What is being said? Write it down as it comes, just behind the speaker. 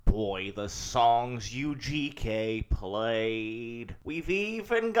boy, the songs UGK played. We've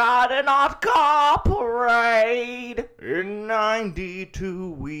even got an odd car parade. In 92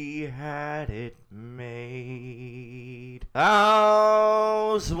 we had it made.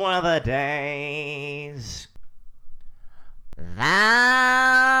 Those were the days. Those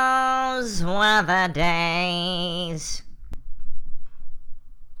were the days.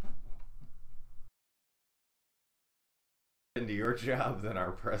 Into your job than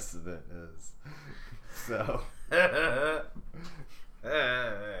our president is. So I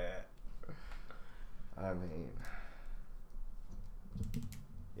mean,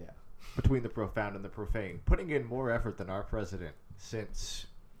 yeah. Between the profound and the profane, putting in more effort than our president since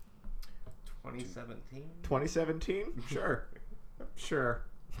 2017? 2017? Sure. Sure.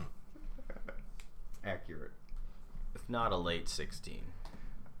 Accurate. If not a late 16.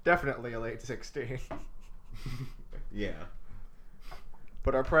 Definitely a late 16. Yeah.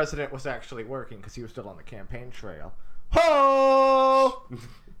 But our president was actually working because he was still on the campaign trail. Ho!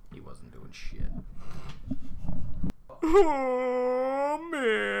 He wasn't doing shit. Oh,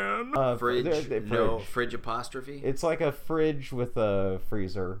 man. Fridge? No, fridge apostrophe? It's like a fridge with a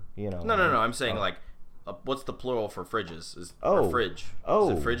freezer, you know. No. I'm saying, like, what's the plural for fridges? Or fridge? Oh.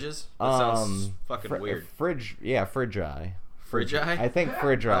 Is it fridges? That sounds fucking weird. Fridge, yeah, fridge-eye. Fridge-eye? I think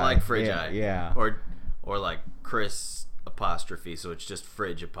fridge-eye. I like fridge-eye. Yeah. Or like Chris apostrophe, so it's just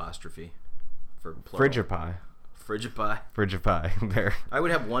fridge apostrophe for plural. Frigipie. Frigipie. Frigipie. There. I would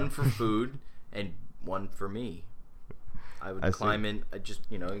have one for food and one for me. I would climb in. You just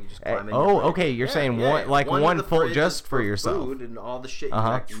climb in. Oh, okay. You're saying one full just for yourself. Food and all the shit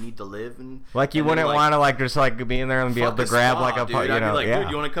you need to live and. Like you wouldn't want to just be in there and be able to grab spa, like a. Dude. I'd be like,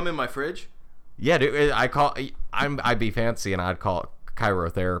 dude, you want to come in my fridge? Yeah, dude. I'd be fancy and I'd call it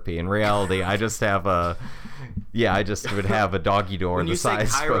chirotherapy. In reality, I just have I just would have a doggy door the size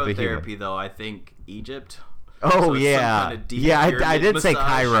of a human. When you say chirotherapy, though, I think Egypt. Oh, so yeah. Kind of I did say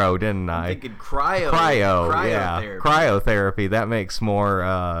Cairo, didn't I? I'm thinking cryo. Yeah. Cryotherapy. That makes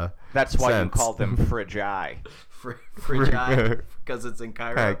more That's why sense. you call them fridge-eye. Fridge-eye, because it's in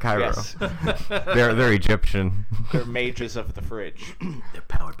Cairo. Cairo. Yes. They're Egyptian. They're mages of the fridge. They're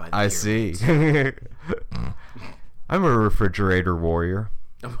powered by the I see. I'm a refrigerator warrior.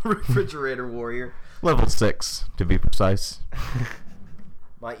 I'm a refrigerator warrior. Level 6, to be precise.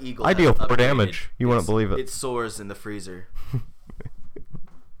 My eagle. I deal 4 upgraded. damage. You wouldn't believe it. It soars in the freezer.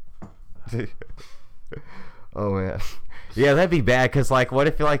 Oh man, yeah, that'd be bad. Cause what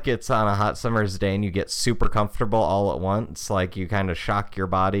if it's on a hot summer's day and you get super comfortable all at once? Like you kind of shock your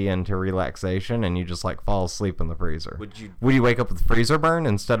body into relaxation and you just fall asleep in the freezer. Would you wake up with freezer burn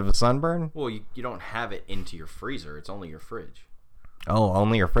instead of a sunburn? Well, you don't have it into your freezer. It's only your fridge. Oh,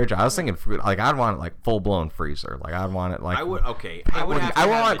 only your fridge. I was thinking I'd want it full blown freezer. I'd want it I would have to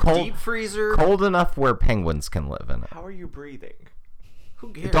have a deep freezer, cold enough where penguins can live in it. How are you breathing?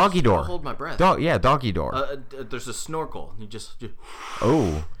 Who cares? Doggy door. I'll hold my breath. Doggy door. There's a snorkel. You just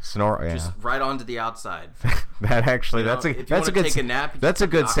snore. Yeah. Just right onto the outside. That actually, if you that's a good. Take a nap, that's a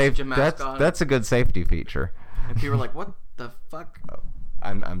good safety. That's a good safety feature. And people are like, "What the fuck?" Oh,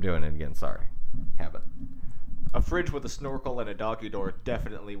 I'm doing it again. Sorry. Habit. A fridge with a snorkel and a doggy door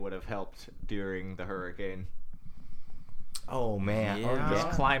definitely would have helped during the hurricane. Oh man! Yeah. Just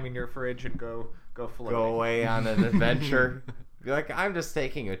climb in your fridge and go floating. Go away on an adventure. I'm just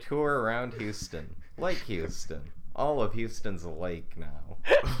taking a tour around Houston, Lake Houston. All of Houston's a lake now.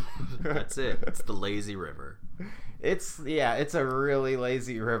 That's it. It's the lazy river. It's a really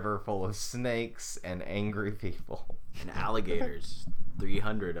lazy river full of snakes and angry people and alligators.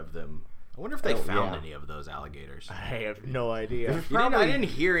 300 of them. I wonder if they found any of those alligators. I have no idea. I didn't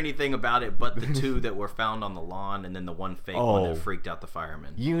hear anything about it but the 2 that were found on the lawn and then the one fake one that freaked out the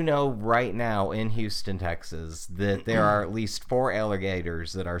firemen. You know right now in Houston, Texas, that there are at least 4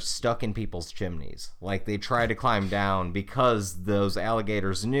 alligators that are stuck in people's chimneys. They try to climb down because those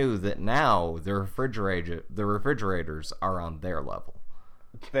alligators knew that now the refrigerators are on their level.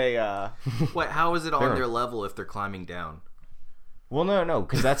 They Wait, how is it on their level if they're climbing down? Well, no,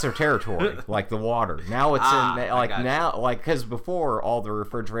 because that's their territory, the water. Now it's because before all the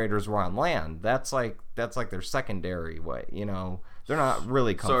refrigerators were on land. That's their secondary way. They're not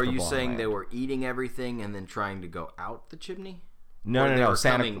really comfortable. So are you on saying land. they were eating everything and then trying to go out the chimney? No.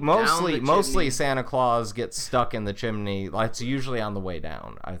 Mostly Santa Claus gets stuck in the chimney. It's usually on the way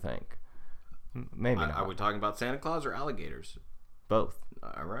down. I think. Maybe not. Are we talking about Santa Claus or alligators? Both.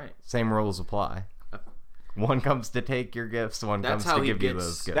 All right. Same rules apply. One comes to take your gifts, one comes to give you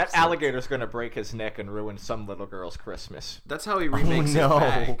those gifts. That alligator's going to break his neck and ruin some little girl's Christmas. That's how he remakes it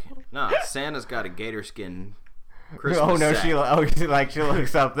back. No, Santa's got a gator skin Christmas Oh no, sack. she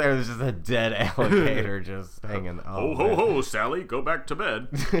looks up there. There's just a dead alligator just hanging. Oh, man. Sally, go back to bed.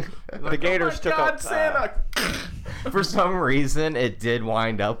 The gators took God, up Santa. For some reason, it did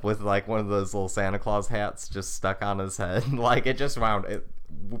wind up with like one of those little Santa Claus hats just stuck on his head. Like it just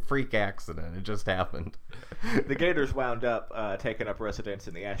freak accident. It just happened. The gators wound up taking up residence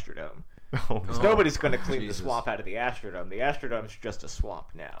in the Astrodome. Oh, Because nobody's going to clean Jesus. the swamp out of the Astrodome. The Astrodome's just a swamp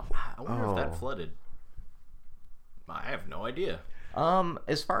now. I wonder if that Oh. flooded. I have no idea.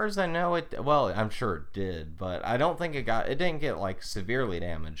 As far as I know, I'm sure it did, but I don't think it didn't get like severely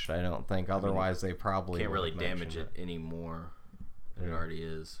damaged. I don't think. Otherwise, they probably Can't really would've damage mentioned it anymore than it already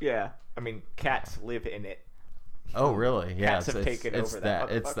is. Yeah. I mean, cats live in it. Oh, really? Yeah, Cats have taken over that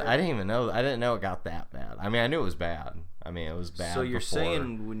motherfucker. I didn't even know. I didn't know it got that bad. I mean, I knew it was bad. I mean, it was bad. So you're before.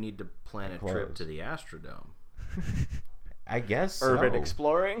 saying we need to plan a trip closed. to the Astrodome? I guess Urban so.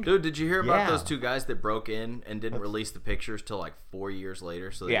 exploring. Dude, did you hear about Yeah. those two guys that broke in and didn't release the pictures till like 4 years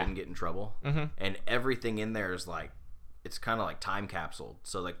later so they Yeah. didn't get in trouble? Mhm. And everything in there is like, it's kind of like time capsuled.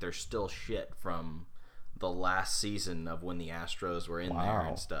 So like there's still shit from the last season of when the Astros were in there Wow.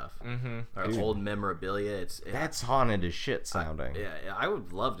 and stuff. Mm-hmm. Or Dude. old memorabilia. That's haunted as shit sounding. Yeah, I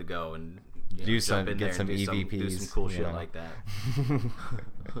would love to go and Do some- jump in get there some and do some EVPs, cool you shit know. like that.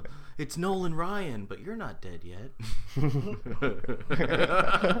 It's Nolan Ryan, but you're not dead yet.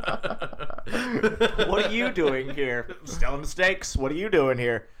 What are you doing here? Selling steaks. What are you doing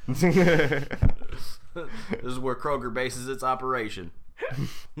here? This is where Kroger bases its operation.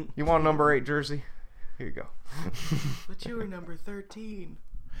 You want a number 8 jersey? Here you go. But you were number 13.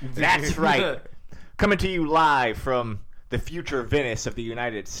 That's right. Coming to you live from the future Venice of the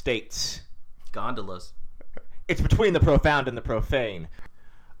United States. Gondolas. It's Between the Profound and the Profane,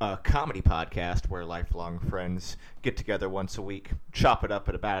 a comedy podcast where lifelong friends get together once a week, chop it up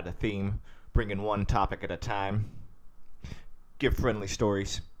about a theme, bring in one topic at a time, give friendly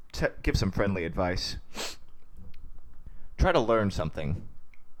stories, give some friendly advice, try to learn something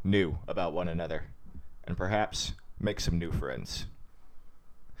new about one another, and perhaps make some new friends.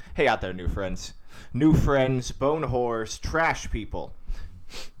 Hey out there, new friends. New friends, bone whores, trash people.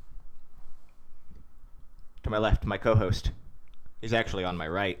 To my left, my co-host. He's actually on my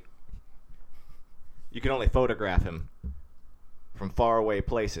right. You can only photograph him from faraway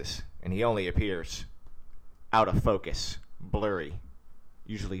places, and he only appears out of focus, blurry,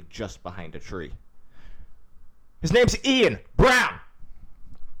 usually just behind a tree. His name's Ian Brown!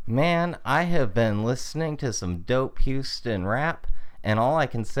 Man, I have been listening to some dope Houston rap, and all I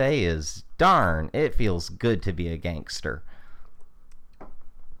can say is, darn, it feels good to be a gangster.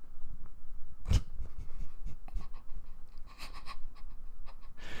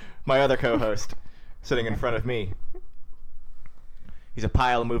 My other co-host, sitting in front of me. He's a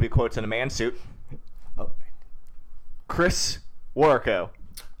pile of movie quotes in a man suit. Chris Warco.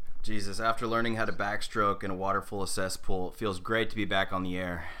 Jesus, after learning how to backstroke in a water full of cesspool, it feels great to be back on the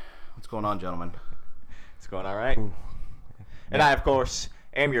air. What's going on, gentlemen? It's going all right. And I, of course,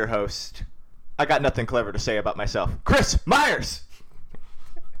 am your host. I got nothing clever to say about myself. Chris Myers.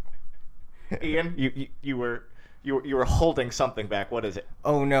 Ian, you were holding something back. What is it?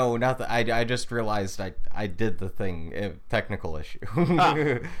 Oh no, not that. I just realized I did the thing. Technical issue.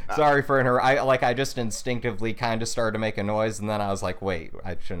 Sorry for I just instinctively kind of started to make a noise, and then I was like, wait,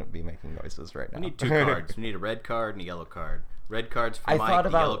 I shouldn't be making noises right now. We need 2 cards. We need a red card and a yellow card. Red cards for I Mike, thought the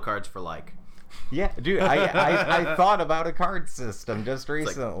about- yellow cards for like. Yeah, dude, I thought about a card system just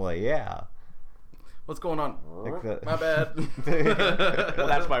recently. Yeah. What's going on? Like that. My bad. Well,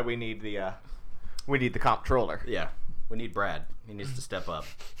 that's why we need the comptroller. Yeah, we need Brad. He needs to step up.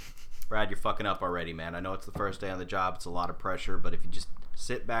 Brad, you're fucking up already, man. I know it's the first day on the job. It's a lot of pressure, but if you just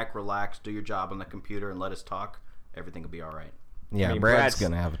sit back, relax, do your job on the computer, and let us talk, everything will be all right. Yeah, I mean, Brad's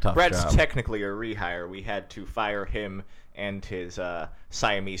gonna have a tough Brad's job. technically a rehire. We had to fire him and his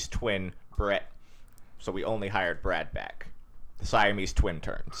Siamese twin, Brett. So we only hired Brad back. The Siamese twin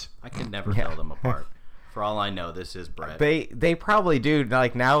turns. I can never tell them apart. For all I know, this is Brett. They probably do.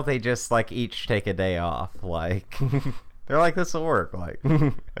 Like now, they just like each take a day off. Like they're like, this will work. Like, Do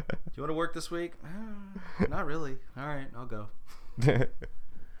you want to work this week? Not really. All right, I'll go.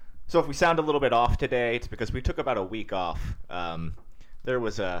 So if we sound a little bit off today, it's because we took about a week off. There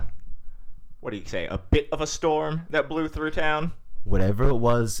was a bit of a storm that blew through town. whatever it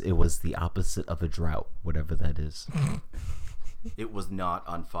was the opposite of a drought, whatever that is. It was not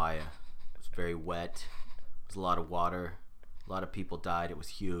on fire. It was very wet. It was a lot of water. A lot of people died. It was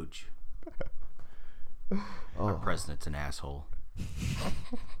huge. Our president's an asshole.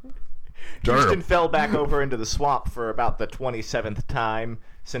 Houston fell back over into the swamp for about the 27th time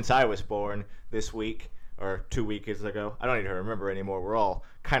since I was born this week. or 2 weeks ago. I don't even remember anymore. We're all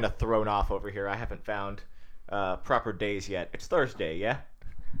kind of thrown off over here. I haven't found proper days yet. It's Thursday, yeah?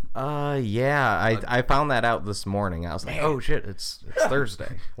 Yeah, I found that out this morning. I was like, oh shit, it's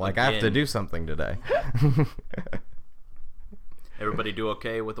Thursday. Like, I have to Again. do something today. Everybody do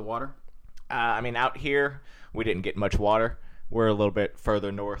okay with the water? I mean, out here, we didn't get much water. We're a little bit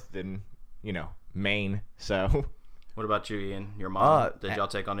further north than, Maine, so... What about you, Ian? Your mom? Did y'all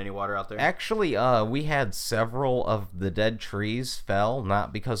take on any water out there? Actually, we had several of the dead trees fell,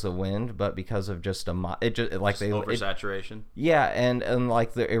 not because of wind, but because of just Oversaturation? yeah, and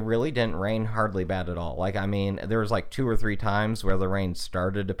like it really didn't rain hardly bad at all. Like, I mean, there was like 2 or 3 times where the rain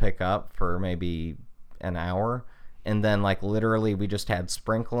started to pick up for maybe an hour, and then like literally we just had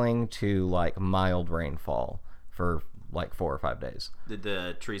sprinkling to like mild rainfall for like 4 or 5 days. Did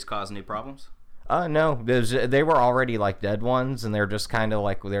the trees cause any problems? No, they were already like dead ones, and they're just kind of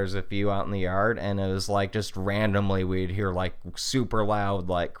like there's a few out in the yard, and it was like just randomly we'd hear like super loud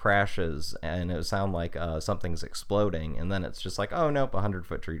like crashes, and it would sound like something's exploding, and then it's just like, oh nope,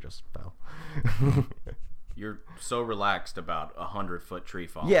 100-foot tree just fell. You're so relaxed about 100-foot tree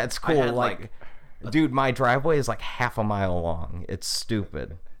falling. Yeah, it's I cool. had, Like, dude, my driveway is like half a mile long. It's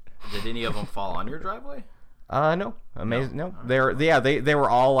stupid. Did any of them fall on your driveway? No, amazing. No, they were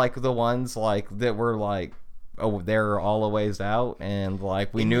all like the ones like that were like, oh, they're all a ways out, and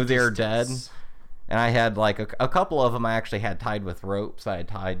like we knew they were dead. And I had like a couple of them I actually had tied with ropes. I had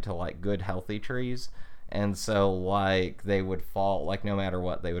tied to like good healthy trees, and so like they would fall like no matter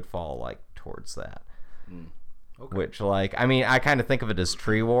what, they would fall like towards that. Okay. Which, like, I mean, I kind of think of it as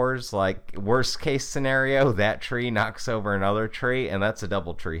tree wars. Like, worst case scenario, that tree knocks over another tree, and that's a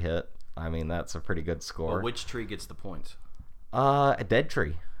double tree hit. I mean, that's a pretty good score. Well, which tree gets the points? A dead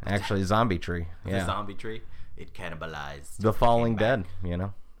tree, actually, zombie tree. The Yeah, zombie tree? It cannibalized. the falling Came back. dead. You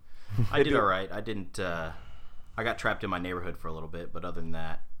know. I did all right. I didn't. I got trapped in my neighborhood for a little bit, but other than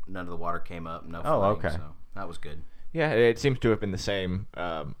that, none of the water came up. No flooding, okay. So that was good. Yeah, it seems to have been the same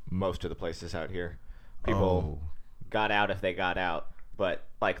most of the places out here. People got out if they got out, but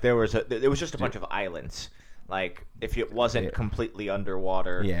like there was just a bunch of islands. Like if it wasn't completely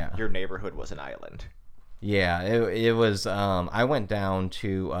underwater, Yeah. your neighborhood was an island. Yeah, it was. I went down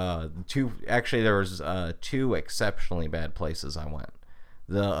to two. Actually, there was 2 exceptionally bad places I went.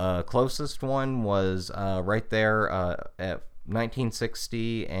 The closest one was right there at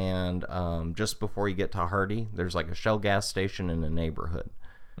 1960, and just before you get to Hardy, there's like a Shell gas station in the neighborhood.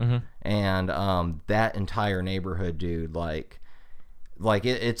 And that entire neighborhood, dude, like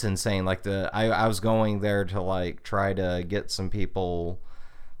it's insane. Like I was going there to like try to get some people.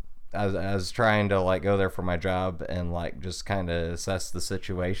 I was trying to like go there for my job and like just kind of assess the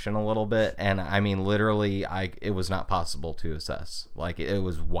situation a little bit, and I mean literally it was not possible to assess. Like it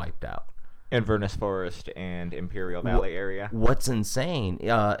was wiped out. Inverness Forest and Imperial Valley area. What's insane?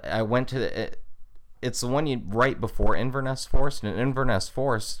 I went to it's the one right before Inverness Forest, and Inverness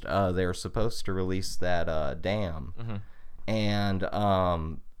Forest they were supposed to release that dam, and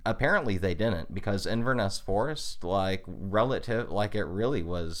apparently they didn't, because Inverness Forest, like relative, like it really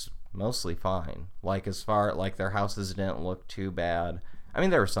was mostly fine. Like as far like their houses didn't look too bad. I mean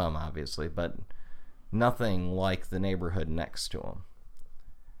there were some obviously, but nothing like the neighborhood next to them.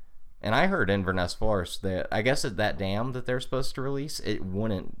 And I heard Inverness Forest that I guess at that dam that they're supposed to release, it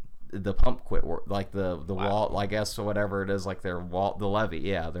wouldn't. The pump quit work, like the wall, I guess, or whatever it is, like their wall, the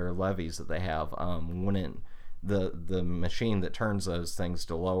levee, their levees that they have, wouldn't, the machine that turns those things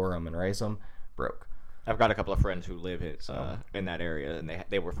to lower them and raise them broke. I've got a couple of friends who live in that area, and they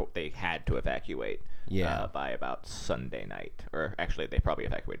had to evacuate. By about Sunday night, or actually they probably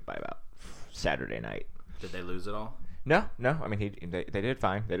evacuated by about Saturday night. Did they lose it all? No. I mean they did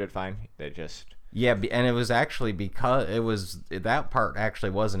fine. They just. Yeah, and it was actually because that part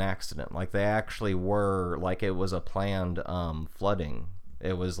actually was an accident. Like they actually were, like it was a planned flooding.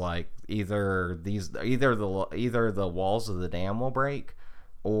 It was like either the walls of the dam will break,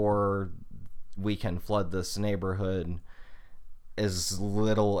 or we can flood this neighborhood as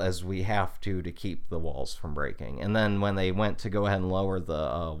little as we have to keep the walls from breaking. And then when they went to go ahead and lower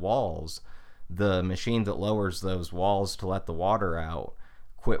the walls, the machine that lowers those walls to let the water out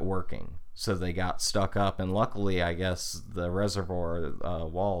quit working. So they got stuck up, and luckily, I guess, the reservoir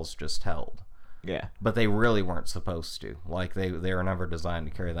walls just held. Yeah. But they really weren't supposed to. Like, they were never designed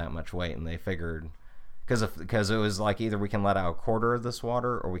to carry that much weight, and they figured... Because it was like, either we can let out a quarter of this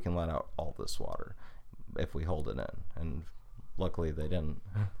water, or we can let out all this water if we hold it in. And luckily, they didn't.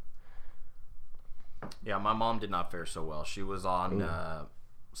 Yeah, my mom did not fare so well. She was on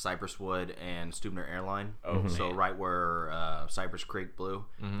Cypress Wood and Stubner Airline. Oh, So man. right where Cypress Creek blew.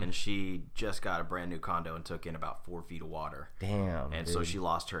 And she just got a brand new condo and took in about 4 feet of water. Damn. And dude. so she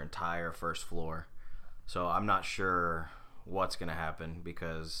lost her entire first floor. So I'm not sure what's going to happen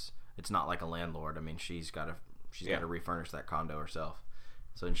because it's not like a landlord. I mean, she's got to refurnish that condo herself.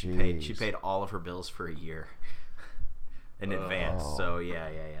 So and she Jeez. paid all of her bills for a year in advance. So yeah.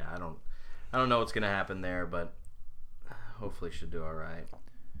 I don't know what's going to happen there, but hopefully she'll do all right.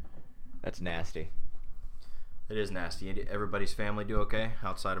 That's nasty. It is nasty. Everybody's family do okay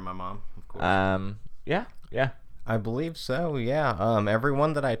outside of my mom, of course. Yeah. I believe so. Yeah.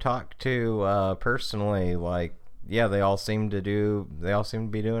 Everyone that I talked to personally, like, yeah, they all seem to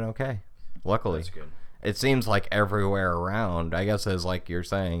be doing okay. Luckily, That's good. it seems like everywhere around. I guess as like you're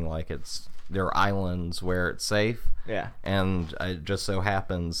saying, like there are islands where it's safe. Yeah. And it just so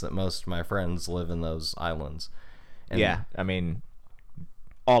happens that most of my friends live in those islands. And Yeah. I mean,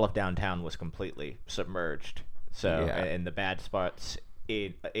 all of downtown was completely submerged. So, Yeah. and the bad spots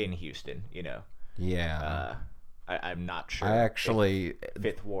in Houston, you know. Yeah. I'm not sure. I actually. if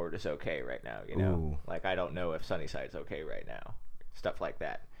Fifth Ward is okay right now, you know. Ooh. Like, I don't know if Sunnyside's okay right now. Stuff like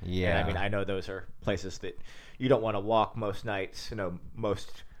that. Yeah. And I mean, I know those are places that you don't want to walk most nights. You know,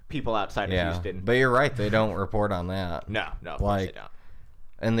 most people outside of Yeah. Houston. But you're right. They don't report on that. No, of course Like- they don't.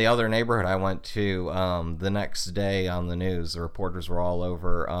 In the other neighborhood I went to, the next day on the news, the reporters were all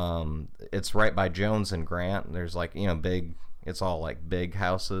over. It's right by Jones and Grant. There's like, you know, it's all like big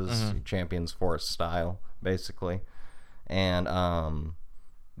houses, Champions Forest style, basically. And,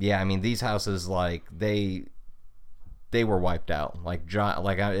 yeah, I mean, these houses, like, they were wiped out. Like,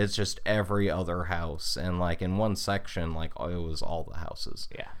 it's just every other house. And, like, in one section, like, it was all the houses.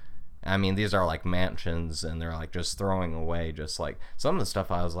 Yeah. I mean, these are like mansions, and they're like just throwing away, just like some of the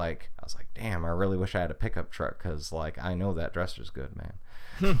stuff. I was like, damn, I really wish I had a pickup truck because, like, I know that dresser's good,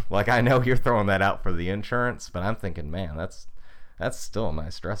 man. Like, I know you're throwing that out for the insurance, but I'm thinking, man, that's still a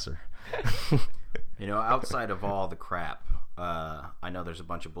nice dresser. You know, outside of all the crap, I know there's a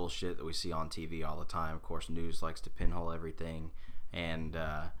bunch of bullshit that we see on TV all the time. Of course, news likes to pinhole everything and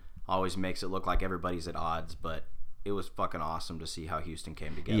always makes it look like everybody's at odds, but it was fucking awesome to see how Houston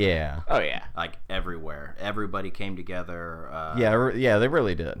came together. Yeah, Oh, yeah. Like everywhere. Everybody came together. yeah, they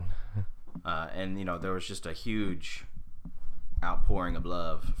really did. And, you know, there was just a huge outpouring of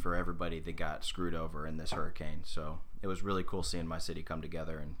love for everybody that got screwed over in this hurricane. So it was really cool seeing my city come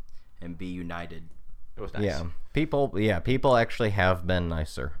together and be united. It was nice. Yeah, people actually have been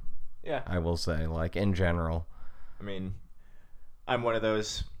nicer. Yeah. I will say, like, in general. I mean, I'm one of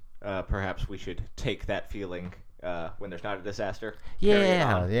those, perhaps we should take that feeling when there's not a disaster. carry it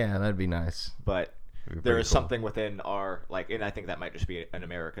on. Yeah, that'd be nice. But It'd be there pretty is cool. something within our, like, and I think that might just be an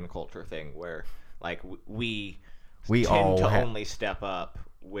American culture thing where, like, we We tend all to ha- only step up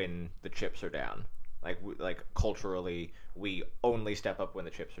when the chips are down. Like culturally, we only step up when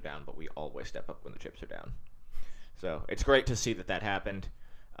the chips are down, but we always step up when the chips are down. So it's great to see that happened.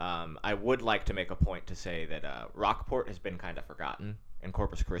 I would like to make a point to say that Rockport has been kind of forgotten in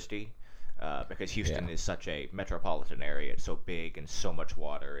Corpus Christi because Houston is such a metropolitan area. It's so big and so much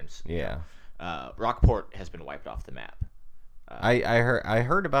water. And Yeah. Rockport has been wiped off the map. I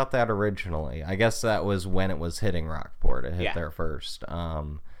heard about that originally. I guess that was when it was hitting Rockport. It hit Yeah. there first.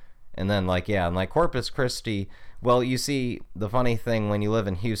 And then like Corpus Christi. Well, you see, the funny thing when you live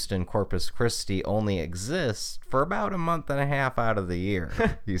in Houston, Corpus Christi only exists for about a month and a half out of the year.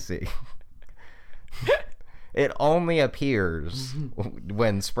 You see, it only appears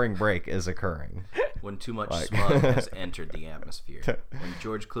when spring break is occurring. When too much smug has entered the atmosphere. When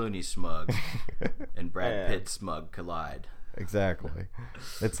George Clooney's smug and Brad Pitt's smug collide. Exactly.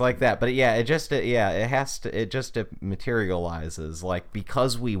 It's like that. But yeah, it just materializes like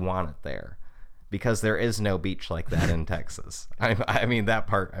because we want it there. Because there is no beach like that in Texas. I mean that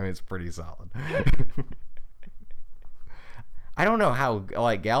part, it's pretty solid. I don't know how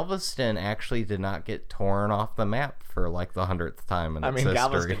like Galveston actually did not get torn off the map for like the 100th time in its history.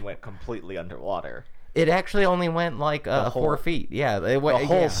 Galveston went completely underwater. It actually only went like 4 feet. Yeah, The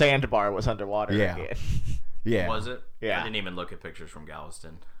whole sandbar was underwater Yeah. again. Yeah. Was it? Yeah. I didn't even look at pictures from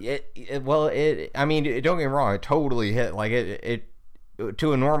Galveston. I mean, don't get me wrong. It totally hit. Like it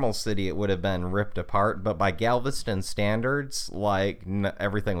to a normal city, it would have been ripped apart. But by Galveston standards, like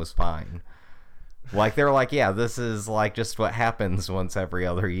everything was fine. Like they're like, yeah, this is like just what happens once every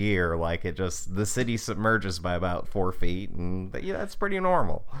other year. Like the city submerges by about 4 feet, and yeah, that's pretty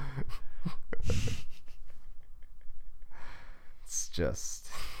normal. It's just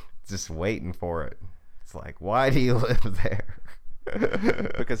waiting for it. It's like, why do you live there?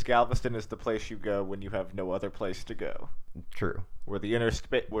 Because Galveston is the place you go when you have no other place to go. True. Where the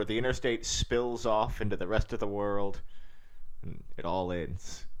interstate spills off into the rest of the world, and it all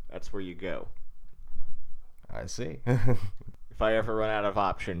ends. That's where you go. I see. If I ever run out of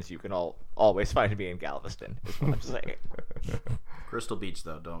options, you can always find me in Galveston. Is what I'm saying. Crystal Beach,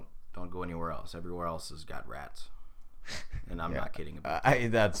 though, don't go anywhere else. Everywhere else has got rats. And I'm not kidding about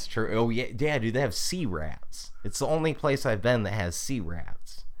that. That's true. Oh yeah, dude, they have sea rats. It's the only place I've been that has sea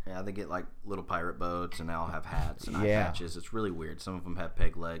rats. Yeah, they get like little pirate boats, and they all have hats and eye Yeah. patches. It's really weird. Some of them have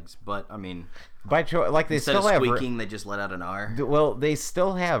peg legs, but I mean, By choice, like they instead still of have. squeaking, they just let out an R. Well, they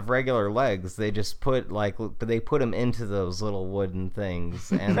still have regular legs. They just put they put them into those little wooden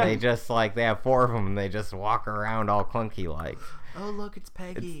things, and they just they have 4 of them. And they just walk around all clunky like. Oh, look, it's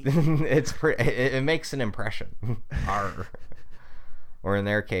Peggy. It's pretty. It makes an impression. Arr. Or in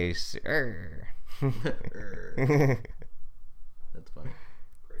their case, That's funny.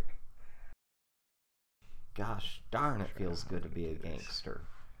 Gosh darn, it feels good to be a gangster.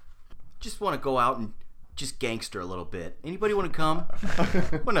 Just want to go out and just gangster a little bit. Anybody want to come?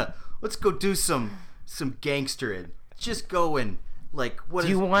 Let's go do some gangstering. Just go and what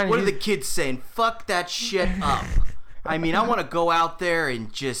are the kids saying? Fuck that shit up. I mean, I want to go out there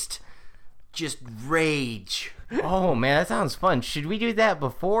and just rage. Oh man, that sounds fun. Should we do that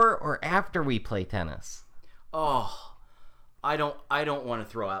before or after we play tennis? Oh, I don't want to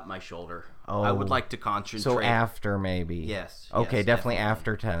throw out my shoulder. Oh. I would like to concentrate. So after maybe. Yes. Okay, yes, definitely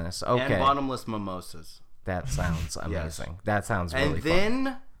after tennis. Okay. And bottomless mimosas. That sounds amazing. That sounds really And fun.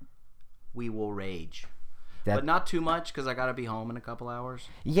 then we will rage. But not too much because I gotta be home in a couple hours.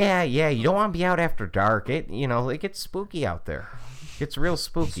 Yeah, you don't want to be out after dark. It gets spooky out there. It's real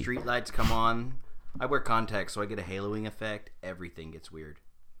spooky. Street lights come on. I wear contacts, so I get a haloing effect. Everything gets weird.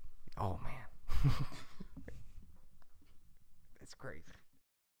 Oh man. It's crazy.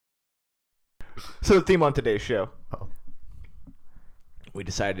 So the theme on today's show, Oh. we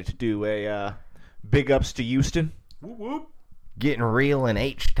decided to do a big ups to Houston. Whoop whoop. Getting real in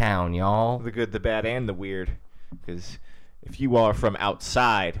H-Town, y'all. The good, the bad, and the weird. Because if you are from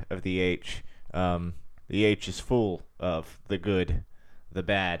outside of the H is full of the good, the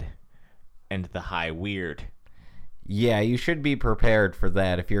bad, and the high weird. Yeah, you should be prepared for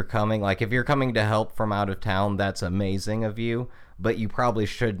that if you're coming. If you're coming to help from out of town, that's amazing of you. But you probably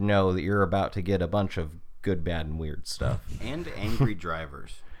should know that you're about to get a bunch of good, bad, and weird stuff. And angry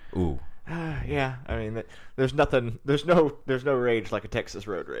drivers. Ooh. Yeah, I mean, there's no rage like a Texas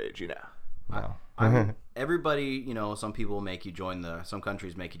road rage, No. Everybody, some people some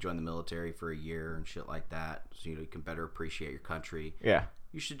countries make you join the military for a year and shit like that, so you can better appreciate your country. Yeah.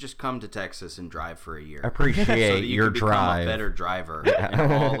 You should just come to Texas and drive for a year. Appreciate so that you your can become drive. a better driver.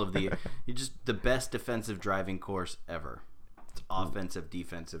 And all of you're just the best defensive driving course ever. It's offensive,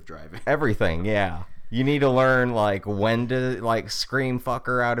 defensive driving. Everything, yeah. You need to learn when to scream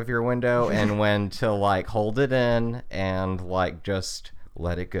fucker out of your window and when to hold it in and just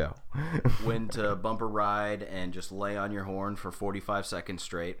let it go. When to bumper ride and just lay on your horn for 45 seconds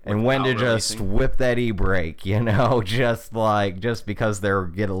straight. And when to without just releasing. whip that e-brake, just because they're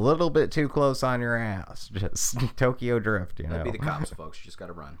get a little bit too close on your ass. Just Tokyo drift, That'd be the cops, folks. You just got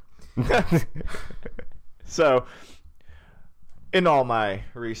to run. So, in all my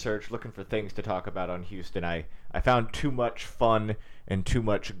research, looking for things to talk about on Houston, I found too much fun and too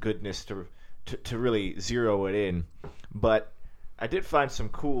much goodness to really zero it in. But I did find some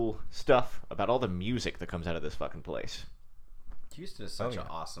cool stuff about all the music that comes out of this fucking place. Houston is such an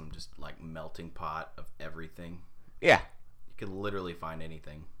awesome, just melting pot of everything. Yeah. You can literally find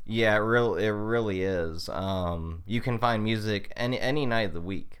anything. Yeah, it really is. You can find music any night of the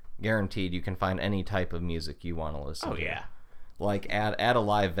week. Guaranteed, you can find any type of music you want to listen to. Oh, yeah. At a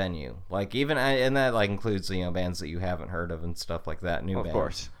live venue. And that includes, bands that you haven't heard of and stuff like that, new bands. Of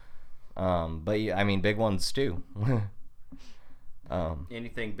course. But big ones too.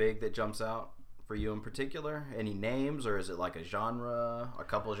 Anything big that jumps out for you in particular? Any names, or is it a genre, a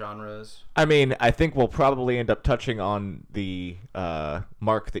couple genres? I mean, I think we'll probably end up touching on the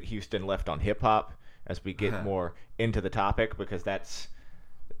mark that Houston left on hip-hop as we get more into the topic, because that's...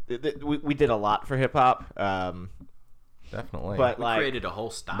 We did a lot for hip-hop. Definitely. But We created a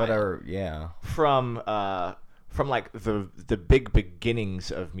whole style. from the big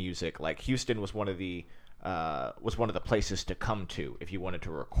beginnings of music, Houston was one of the places to come to if you wanted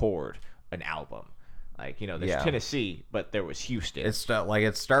to record an album. There's Tennessee, but there was Houston. It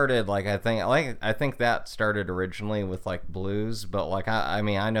started I think that started originally with blues, but I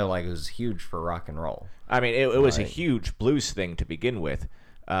know it was huge for rock and roll. I mean, it was a huge blues thing to begin with.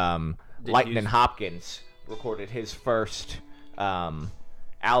 Lightning Hopkins recorded his first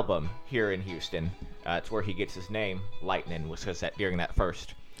album here in Houston. It's where he gets his name. Lightning was because that during that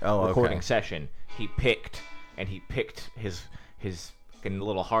first recording okay. session, he picked his fucking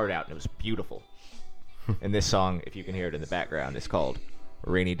little heart out, and it was beautiful. And this song, if you can hear it in the background, is called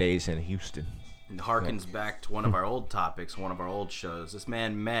 "Rainy Days in Houston." It harkens back to one of our old topics, one of our old shows. This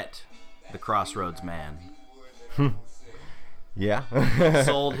man met the Crossroads Man. Yeah.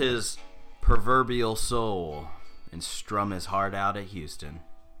 Sold his proverbial soul and strum his heart out at Houston.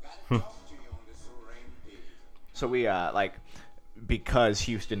 So we because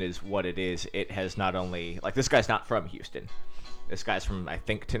Houston is what it is. It has not only this guy's not from Houston. This guy's from I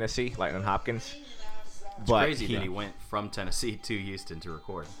think Tennessee, Lightning Hopkins. It's crazy that he went from Tennessee to Houston to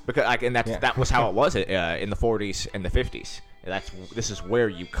record. Because that was how it was in the 40s and the 50s. This is where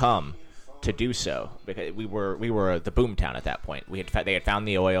you come to do so, because we were the boom town at that point. They had found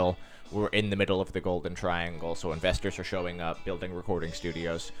the oil. We were in the middle of the Golden Triangle, so investors are showing up, building recording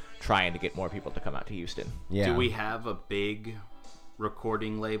studios, trying to get more people to come out to Houston. Yeah. Do we have a big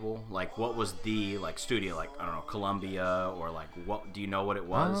recording label? What was the studio? I don't know, Columbia, or what? Do you know what it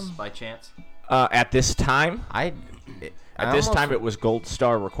was by chance? At this time, At this time it was Gold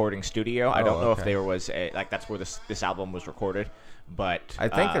Star Recording Studio. I don't know if okay. there was that's where this album was recorded, but I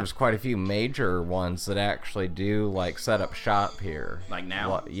think there's quite a few major ones that actually do set up shop here. Like now?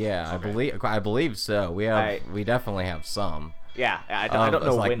 Well, yeah, Okay. I believe so. We definitely have some. yeah, I don't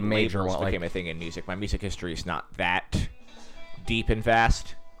know it's when major labels one, became a thing in music. My music history is not that deep and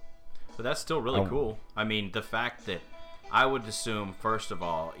vast. But that's still really cool. I mean, the fact that I would assume, first of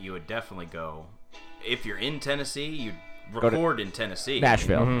all, you would definitely go, if you're in Tennessee, you'd record in Tennessee.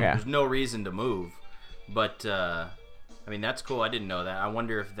 Nashville, yeah. There's no reason to move. But, I mean, that's cool. I didn't know that. I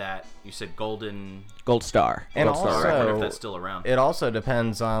wonder if you said Gold Star. And Gold Star. also, I wonder if that's still around. It also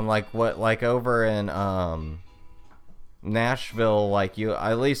depends on over in Nashville,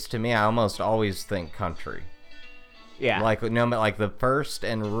 at least to me, I almost always think country. Yeah. The first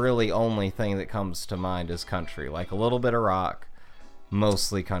and really only thing that comes to mind is country. A little bit of rock,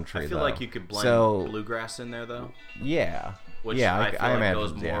 mostly country. I feel though. like you could blend bluegrass in there, though. Yeah. Which yeah, I feel like imagine,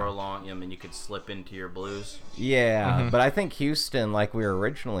 goes more yeah. along. I mean, you could slip into your blues. Yeah, but I think Houston, like we were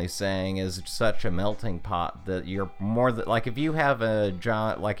originally saying, is such a melting pot that you're more if you have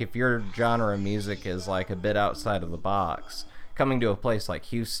if your genre of music is a bit outside of the box, coming to a place like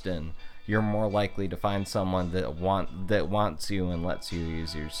Houston, you're more likely to find someone that wants you and lets you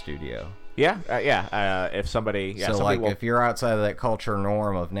use your studio. Yeah. If somebody, if you're outside of that culture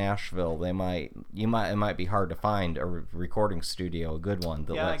norm of Nashville, it might be hard to find a recording studio, a good one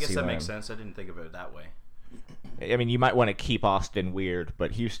that lets you I guess that in. makes sense. I didn't think of it that way. I mean, you might want to keep Austin weird,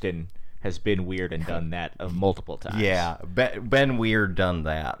 but Houston has been weird and done that multiple times. Yeah, been weird, done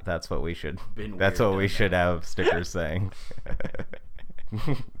that. That's what we should. That's what we should have stickers saying.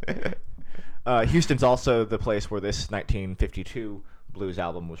 Houston's also the place where this 1952 blues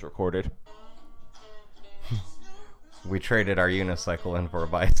album was recorded. We traded our unicycle in for a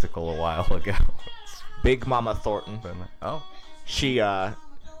bicycle a while ago. Big Mama Thornton. Oh. She,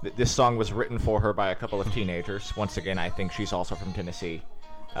 this song was written for her by a couple of teenagers. Once again, I think she's also from Tennessee.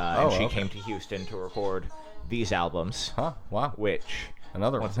 And she came to Houston to record these albums. Huh, wow. Which,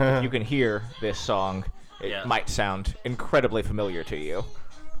 Another one. if you can hear this song, it might sound incredibly familiar to you.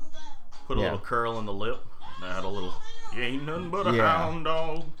 Put a little curl in the lip. Add a little, you ain't nothing but a hound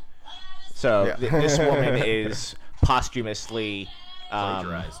dog. So this woman is posthumously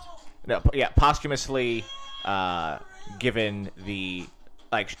Plagiarized. Posthumously given the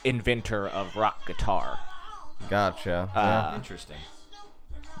inventor of rock guitar. Gotcha. Interesting.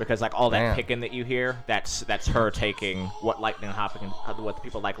 Because all that picking that you hear, that's her taking what the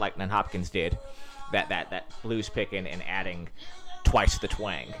people like Lightning Hopkins did, that blues picking and adding twice the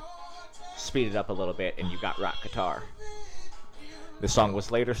twang, speed it up a little bit, and you got rock guitar. The song was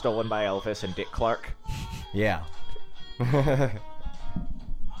later stolen by Elvis and Dick Clark. Yeah.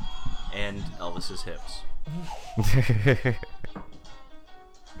 And Elvis's hips.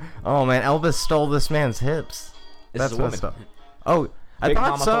 Oh man, Elvis stole this man's hips. This is a woman. Oh, I Big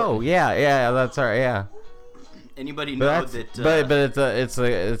thought Mama so. Thornton. Yeah, that's all right. Yeah. Anybody know But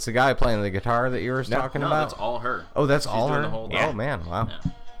that? it's a guy playing the guitar that you were talking no, about. that's all her. Oh, that's She's all doing her. the whole thing. Oh man, wow.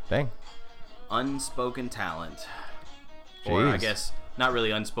 Yeah. Dang. Unspoken talent. Or I Jeez. guess not really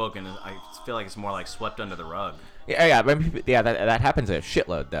unspoken. I feel like it's more like swept under the rug. That happens a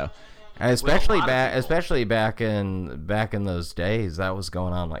shitload though. Especially Well, a lot of people. back in those days, that was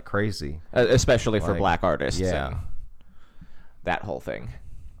going on like crazy. Especially for black artists. Yeah. And that whole thing.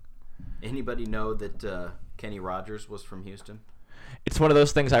 Anybody know that Kenny Rogers was from Houston? It's one of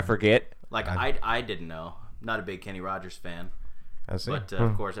those things I forget. I didn't know. Not a big Kenny Rogers fan. I see. But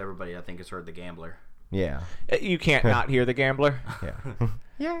of course, everybody I think has heard The Gambler. Yeah. You can't not hear the Gambler. Yeah.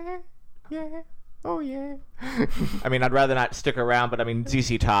 yeah. Yeah. Oh yeah. I mean, I'd rather not stick around, but I mean,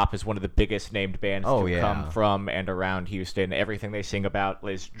 ZZ Top is one of the biggest named bands Oh, to yeah. come from and around Houston. Everything they sing about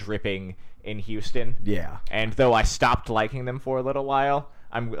is dripping in Houston. Yeah. And though I stopped liking them for a little while,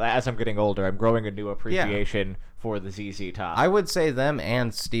 as I'm getting older, I'm growing a new appreciation for the ZZ Top. I would say them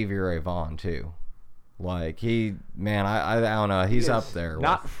and Stevie Ray Vaughan too. Like I don't know. He's up there.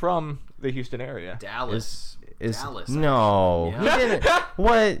 Not with, from the Houston area. Dallas. is Dallas. no. Yeah. He didn't.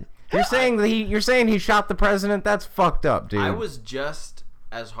 What? You're saying that you're saying he shot the president? That's fucked up, dude. I was just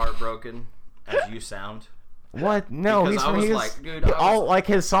as heartbroken as you sound. What? No, Because he's I from was Houston. like, dude, all like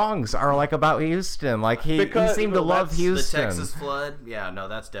his songs are like about Houston. Like he seemed to love The Houston. Texas flood. Yeah, no,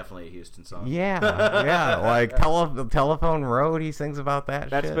 that's definitely a Houston song. Yeah. Like Telephone Road. He sings about that.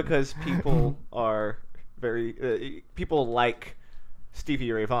 That's shit. because people are very people like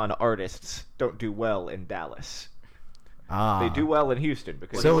Stevie Ray Vaughan artists don't do well in Dallas. They do well in Houston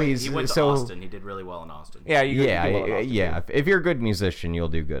because So he went to so Austin. He did really well in Austin. yeah, you do well in yeah, Austin, yeah. too. If you're a good musician, you'll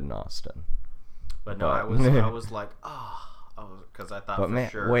do good in Austin. But no, I was like, because I thought But for man,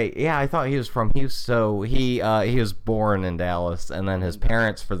 sure. wait, yeah, I thought he was from Houston. So he was born in Dallas, and then his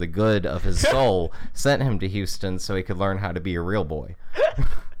parents, for the good of his soul, sent him to Houston so he could learn how to be a real boy.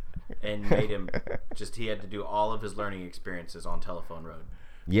 And made him he had to do all of his learning experiences on Telephone Road.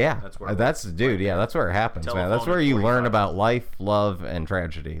 Yeah, That's where it that's was. dude. Yeah, that's where it happens, man. That's Telephone where you and learn 45. about life, love, and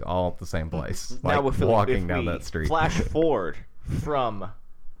tragedy all at the same place. Like Now, if walking if down we that street. Flash forward from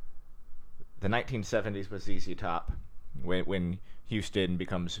the 1970s with ZZ Top, when Houston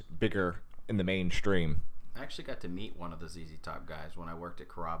becomes bigger in the mainstream. I actually got to meet one of the ZZ Top guys when I worked at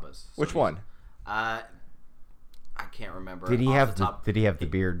Carrabba's. Which one? I can't remember. Did he off have the top. Did he have the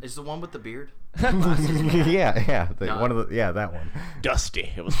beard? Is the one with the beard? yeah. No. One of the that one.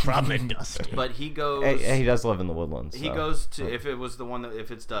 Dusty. It was probably Dusty. But he goes. He does live in the Woodlands. He so. goes to if it was the one that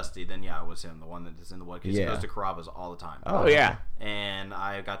if it's Dusty, then yeah, it was him, the one that is in the wood. Because Yeah. he goes to Carrabba's all the time. Oh yeah. And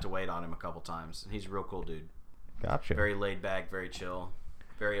I got to wait on him a couple times. He's a real cool dude. Gotcha. Very laid back, very chill,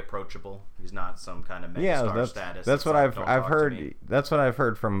 very approachable. He's not some kind of mega Yeah, star that's status. that's It's what like, I've "Don't I've talk to heard. me." That's what I've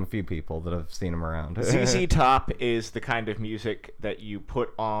heard from a few people that have seen him around. ZZ Top is the kind of music that you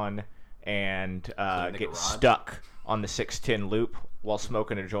put on and the get garage? stuck on the 610 loop while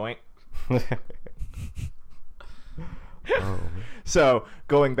smoking a joint. So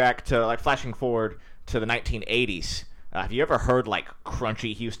going back to like flashing forward to the 1980s, have you ever heard like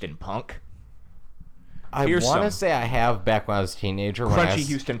crunchy Houston punk? I Here's want to some say I have back when I was a teenager. When I crunchy was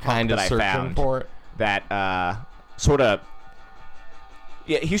Houston punk kind that of I searching found for it. that sort of.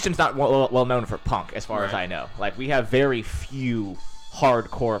 Yeah, Houston's not well known for punk, as far as Right. I know. Like we have very few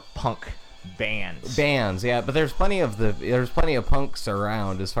hardcore punk bands. Bands, yeah, but there's plenty of punks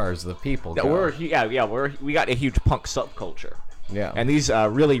around as far as the people Yeah, go. we got a huge punk subculture, Yeah, and these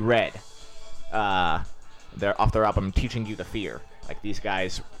really red. They're off their album "Teaching You the Fear." Like these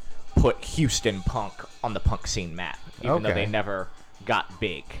guys put Houston punk on the punk scene map, even though Okay. they never got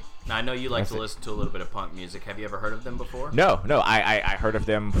big. Now, I know you like to listen to a little bit of punk music. Have you ever heard of them before? No, I heard of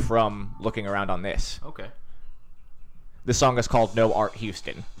them from looking around on this. Okay. The song is called "No Art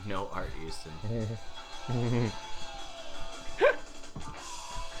Houston." No Art Houston.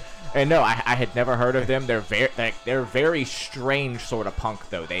 And no, I had never heard of them. They're very strange sort of punk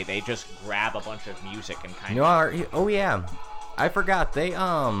though. They just grab a bunch of music and kind of. oh yeah, I forgot they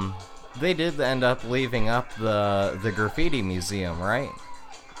did end up leaving up the graffiti museum, right?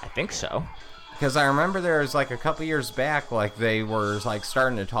 I think so. Because I remember there was like a couple years back, like they were like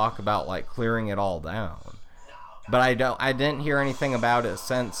starting to talk about like clearing it all down. But I didn't hear anything about it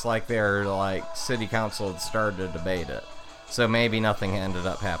since like their like city council had started to debate it. So maybe nothing ended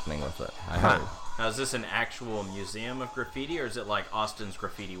up happening with it. I hope. Now, is this an actual museum of graffiti, or is it like Austin's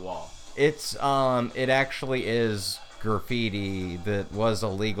graffiti wall? It's it actually is graffiti that was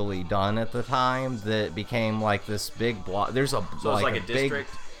illegally done at the time that became like this big block. There's a So it's like a big, district.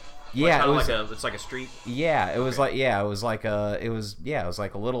 yeah, it was it's like a street. yeah, it was like it was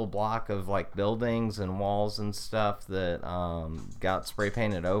like a little block of like buildings and walls and stuff that got spray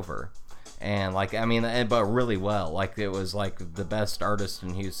painted over. And like but really well. Like it was like the best artists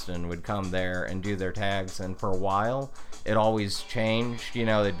in Houston would come there and do their tags, and for a while it always changed. You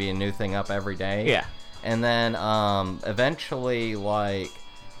know, there'd be a new thing up every day. Yeah. And then eventually like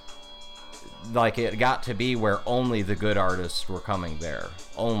it got to be where only the good artists were coming there,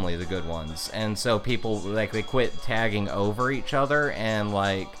 only the good ones. And so people like they quit tagging over each other, and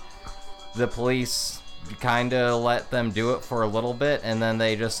like the police kind of let them do it for a little bit, and then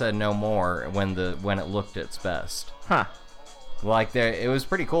they just said no more when it looked its best. Huh. Like it was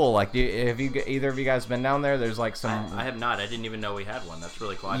pretty cool. Like, have you either of you guys been down there? There's like some. I have not. I didn't even know we had one. That's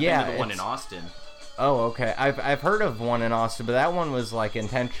really cool. I've Yeah, been to the one in it's- Austin. Oh, okay. I've heard of one in Austin, but that one was like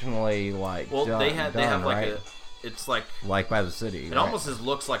intentionally like. Well, they have like right? it's like like by the city. it almost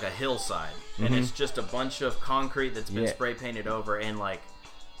looks like a hillside, and it's just a bunch of concrete that's been Yeah. spray painted over, and like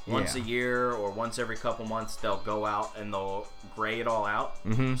once a Yeah. year or once every couple months they'll go out and they'll gray it all out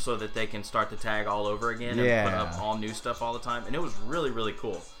so that they can start to tag all over again and put Yeah. up all new stuff all the time, and it was really, really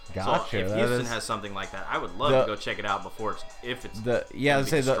cool. Gotcha, So if that Houston is- has something like that, I would love The- to go check it out before if it's the gonna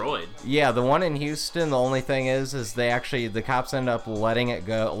be destroyed. the one in Houston. The only thing is the cops end up letting it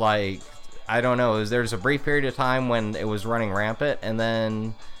go. Like, I don't know. There's a brief period of time when it was running rampant, and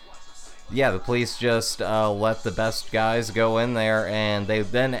then the police just let the best guys go in there, and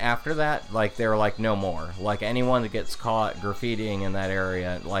then after that, like, they were like, no more. Like, anyone that gets caught graffitiing in that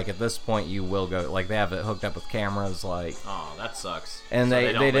area, like, at this point you will go. Like, they have it hooked up with cameras, like. Oh, that sucks. And So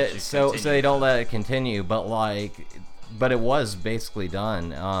they don't let did you so continue. they don't let it continue, but it was basically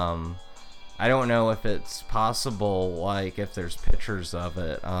done. I don't know if it's possible, like, if there's pictures of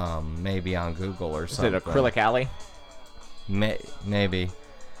it, maybe on Google or Is something. it Acrylic Alley? Maybe.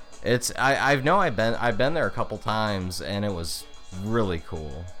 It's I've been there a couple times, and it was really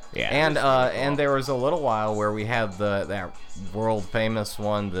cool. Yeah, and it's really cool. and there was a little while where we had that world famous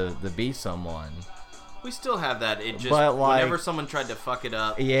one, the Be Someone. We still have that. It just But, like- whenever someone tried to fuck it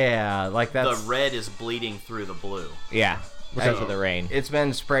up, Yeah, like the that's red is bleeding through the blue. Yeah, because I- of the rain. It's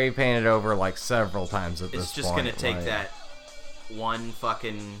been spray painted over like several times at this point. It's just gonna take like- that one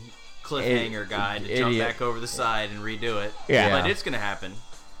fucking cliffhanger guy to jump idiot. back over the side and redo it. Yeah. But it's gonna happen.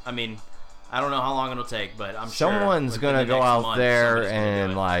 I mean, I don't know how long it'll take, but I'm sure Someone's within gonna the go next out month, there somebody's gonna do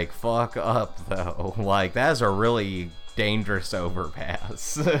and it. like fuck up though. Like, that's a really dangerous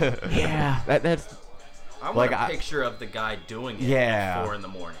overpass. Yeah, that's I want like, a I- picture of the guy doing it Yeah. at 4 in the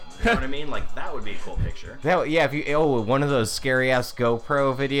morning. You know what I mean? Like, that would be a cool picture. If you one of those scary ass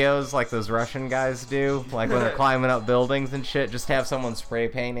GoPro videos like those Russian guys do, like when they're climbing up buildings and shit, just have someone spray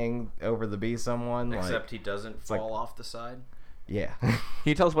painting over the Be Someone. Except he doesn't like- fall off the side. Yeah. Can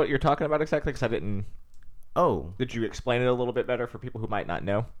you tell us what you're talking about exactly? Because I didn't. Oh. Did you explain it a little bit better for people who might not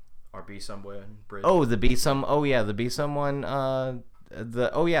know? Or be somewhere in Bridge. Oh, the Be Some. Oh yeah, the Be Someone.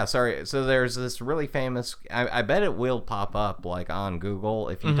 Sorry. So there's this really famous. I bet it will pop up like on Google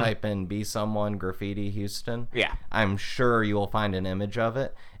if you type in Be Someone graffiti Houston. Yeah. I'm sure you will find an image of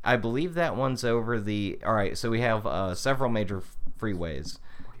it. I believe that one's over the. All right, so we have several major freeways,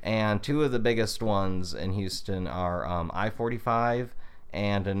 and two of the biggest ones in Houston are I-45.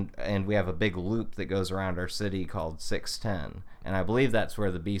 And we have a big loop that goes around our city called 610, and I believe that's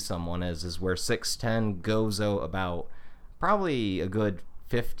where the Be Someone is where 610 goes about probably a good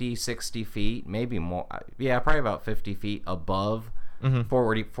 50-60 feet, maybe more. Yeah, probably about 50 feet above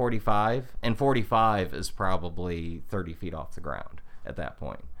 45, and 45 is probably 30 feet off the ground at that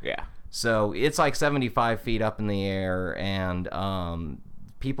point. Yeah. So it's like 75 feet up in the air, and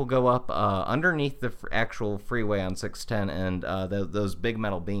people go up underneath the actual freeway on 610, and those big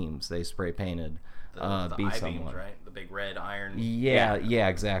metal beams they spray painted. the Be I-beams, Someone. right? The big red iron. Yeah,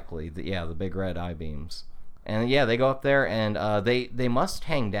 exactly. The big red I-beams. And yeah, they go up there, and they must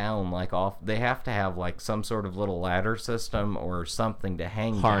hang down like off. They have to have like some sort of little ladder system or something to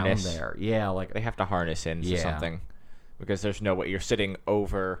hang Harness. down there. Yeah, like, They have to harness into Yeah. something because there's no way you're sitting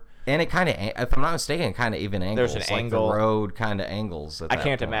over. and it kind of, if I'm not mistaken, it kind of even angles. There's an like angle. The road kind of angles. At I that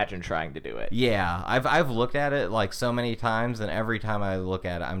can't point. imagine trying to do it. Yeah, I've looked at it like so many times, and every time I look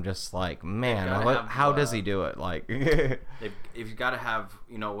at it, I'm just like, man, gotta have, how does he do it? Like, If you've got to have,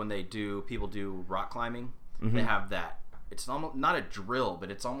 when people do rock climbing, they have that. It's almost not a drill,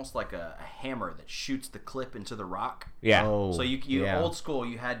 but it's almost like a hammer that shoots the clip into the rock. Yeah. oh, So you yeah. old school,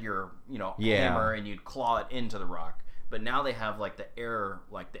 you had your Yeah. hammer and you'd claw it into the rock. But now they have like the air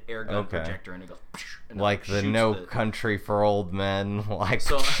gun Okay. projector, and it goes and it like the shoots No Country for Old Men, like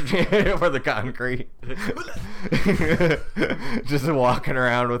So- for the concrete. Just walking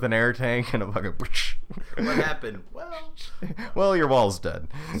around with an air tank and a fucking. What happened? Well, your wall's dead.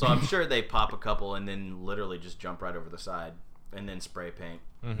 So I'm sure they pop a couple and then literally just jump right over the side and then spray paint.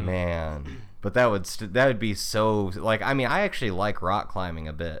 Man, but that would be so like. I mean, I actually like rock climbing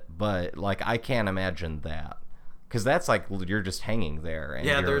a bit, but like I can't imagine that because that's like you're just hanging there. And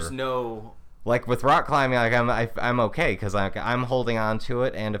Yeah, there's you're- no. like with rock climbing, like I'm okay because I'm holding on to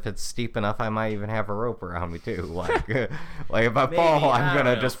it, and if it's steep enough, I might even have a rope around me too. Like, like if I Maybe, fall, I I'm don't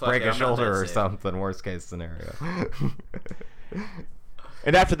gonna know, just fuck break it, a I'm not shoulder that or sick. something. Worst case scenario.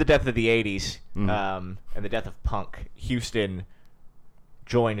 And after the death of the 80s Mm. and the death of punk, Houston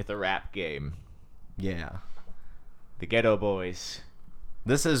joined the rap game. Yeah. The Ghetto Boys.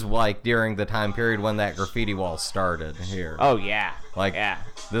 This is like during the time period when that graffiti wall started here. Oh, yeah. Like, yeah.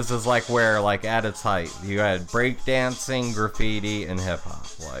 this is like where, like, at its height, you had breakdancing, graffiti, and hip hop.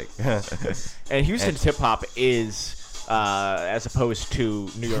 Like, And Houston's hip-hop is, as opposed to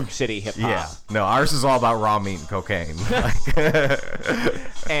New York City hip-hop. yeah. No, ours is all about raw meat and cocaine.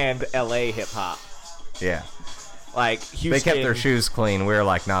 And L.A. hip-hop. Yeah. Like, Houston... They kept their shoes clean. We were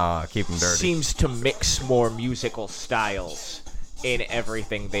like, nah, keep them dirty. Seems to mix more musical styles in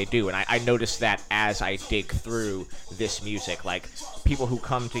everything they do, and I noticed that as I dig through this music. Like, people who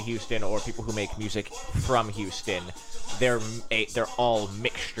come to Houston or people who make music from Houston, they're all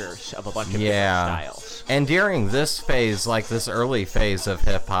mixtures of a bunch of different styles. And during this phase, like this early phase of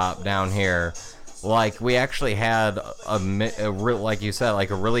hip hop down here, like we actually had like you said,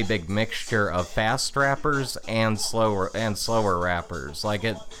 like a really big mixture of fast rappers and slower rappers. Like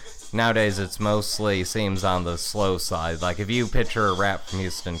it nowadays, it's mostly seems on the slow side. Like if you picture a rap from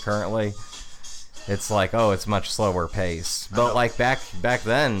Houston currently, it's like, oh, it's much slower pace. But like back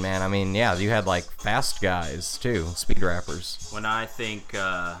then, man, I mean, yeah, you had like fast guys too, speed rappers. When I think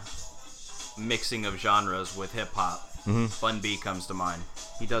mixing of genres with hip hop, Bun B comes to mind.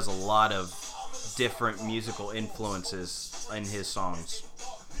 He does a lot of different musical influences in his songs.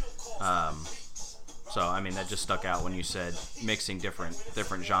 So I mean, that just stuck out when you said mixing different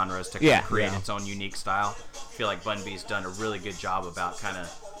genres to kind of create its own unique style. I feel like Bun B's done a really good job about kind of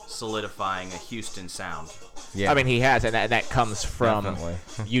solidifying a Houston sound. Yeah, I mean, he has, and that comes from Definitely.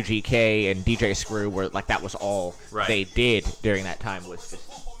 UGK and DJ Screw, where like that was all they did during that time was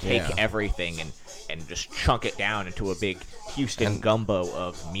just take everything and just chunk it down into a big Houston gumbo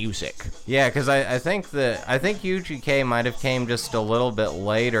of music. Yeah, because I think UGK might have came just a little bit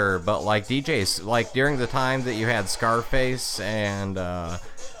later, but like DJs, like during the time that you had Scarface and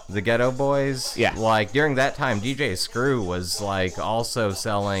the Ghetto Boys, like during that time, DJ Screw was like also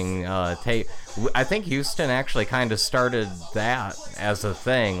selling tape. I think Houston actually kind of started that as a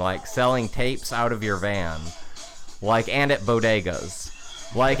thing, like selling tapes out of your van, like and at bodegas.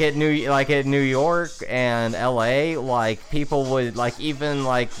 Like at New York and LA, like people would like even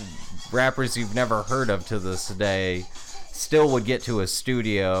like rappers you've never heard of to this day still would get to a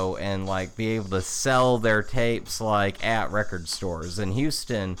studio and like be able to sell their tapes like at record stores. In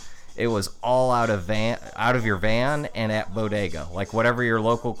Houston, it was all out of your van and at bodega, like whatever your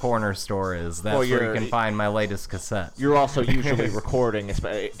local corner store is. That's where you can find my latest cassette. You're also usually recording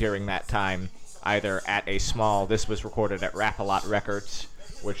during that time either at a small. This was recorded at Rap-A-Lot Records,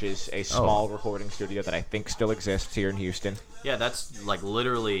 which is a small recording studio that I think still exists here in Houston. Yeah, that's like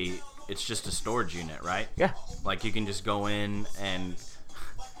literally, it's just a storage unit, right? Yeah. Like you can just go in and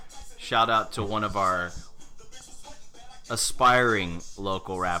shout out to one of our aspiring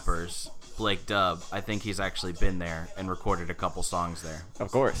local rappers, Blake Dub. I think he's actually been there and recorded a couple songs there.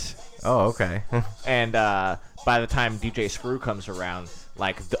 Of course. Oh, okay. And by the time DJ Screw comes around,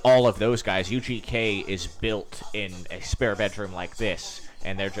 like all of those guys, UGK is built in a spare bedroom like this,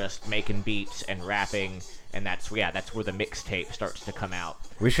 and they're just making beats and rapping, and that's where the mixtape starts to come out.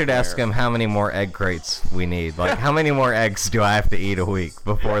 We should ask him how many more egg crates we need. Like, how many more eggs do I have to eat a week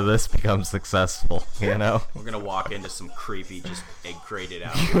before this becomes successful, you know? We're going to walk into some creepy, just egg crated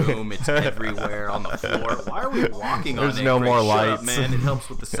out room. It's everywhere on the floor. Why are we walking on There's egg no crate? more Shut lights. up, man. It helps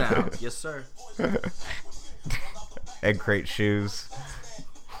with the sound. Yes, sir. Egg crate shoes.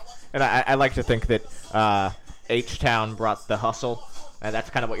 And I like to think that H-Town brought the hustle. And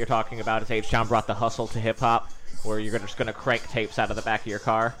that's kind of what you're talking about, is H-Town brought the hustle to hip-hop, where you're just going to crank tapes out of the back of your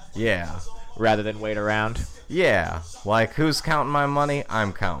car Yeah. rather than wait around. Yeah. Like, who's counting my money?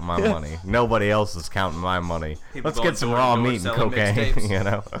 I'm counting my money. Nobody else is counting my money. People Let's going get some door to raw door meat and selling cocaine, mixtapes. you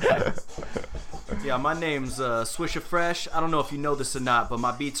know? Yeah, my name's Swisher Fresh. I don't know if you know this or not, but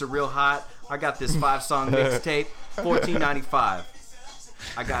my beats are real hot. I got this 5-song mixtape, $14.95.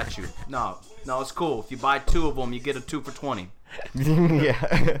 I got you. No, it's cool. If you buy 2 of them, you get a 2 for $20.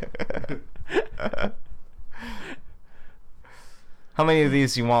 Yeah. How many of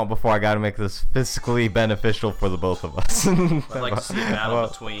these you want before I gotta make this fiscally beneficial for the both of us? I'd like to see a battle Well,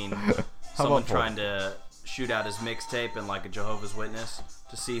 between how someone about trying to shoot out his mixtape and like a Jehovah's Witness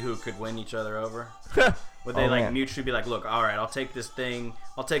to see who could win each other over. Would they like man. mutually be like, look, all right, I'll take this thing,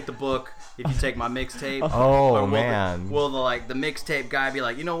 I'll take the book if you take my mixtape. Oh, Or will man. Will the mixtape guy be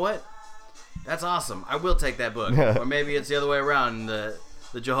like, you know what? That's awesome. I will take that book. Or maybe it's the other way around. And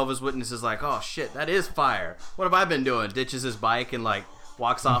the Jehovah's Witness is like, oh shit, that is fire. What have I been doing? Ditches his bike and like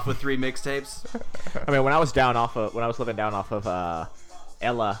walks off with 3 mixtapes. I mean, when I was living down off of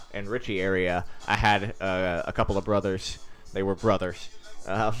Ella and Richie area, I had a couple of brothers. They were brothers.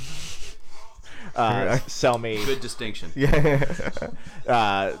 sell me. Good distinction.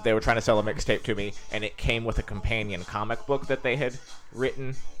 Yeah. They were trying to sell a mixtape to me, and it came with a companion comic book that they had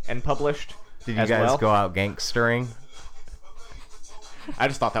written and published. Did you as guys well. go out gangstering? I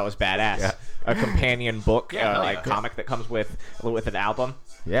just thought that was badass. Yeah. A companion book, Yeah, hell like yeah. comic that comes with an album.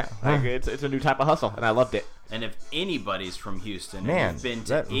 Yeah. Like it's a new type of hustle, and I loved it. And if anybody's from Houston Man, and you've been to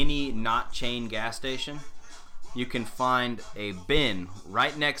that- any not chain gas station, you can find a bin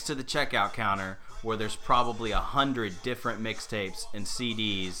right next to the checkout counter where there's probably 100 different mixtapes and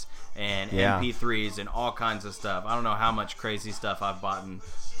CDs and Yeah. MP3s and all kinds of stuff. I don't know how much crazy stuff I've bought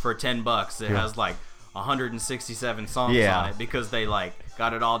for $10. It has like 167 songs Yeah. on it because they like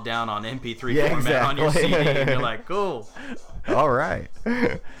got it all down on MP3 Yeah, format on your exactly. CD, and you're like, cool. All right.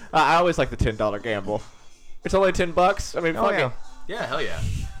 I always like the $10 gamble. It's only $10. I mean, Oh, fuck yeah. it. Yeah, hell yeah.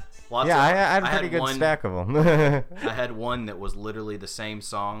 Lots Yeah, of- I had a pretty good one- stack of them. I had one that was literally the same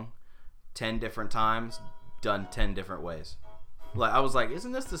song 10 different times, done 10 different ways. Like I was like,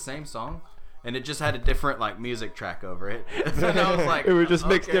 isn't this the same song? And it just had a different like music track over it. And I was like, It was just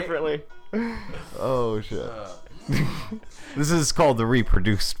mixed okay. differently. Oh shit. This is called the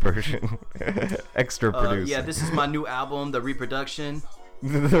reproduced version. Extra produced. Yeah, this is my new album, The Reproduction.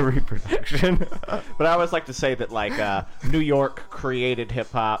 The reproduction. But I always like to say that like New York created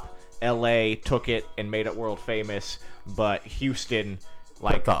hip hop, LA took it and made it world famous, but Houston Put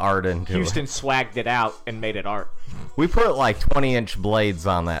like the art into Houston it. swagged it out and made it art. We put like 20-inch blades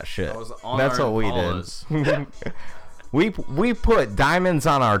on that shit. That was on That's our what we Impalas. did. we put diamonds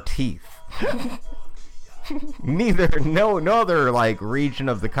on our teeth. No other like region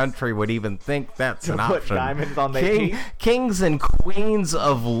of the country would even think that's an put option. diamonds on their teeth? Kings and queens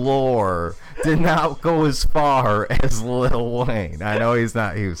of lore did not go as far as Lil Wayne. I know he's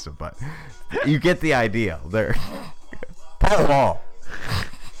not Houston, but you get the idea. There, Paul Wall,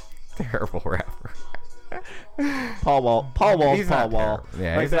 terrible rapper. Paul Wall. He's not terrible.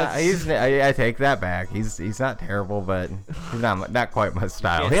 Yeah, Like, he's not, that's- I take that back. He's not terrible, but he's not quite my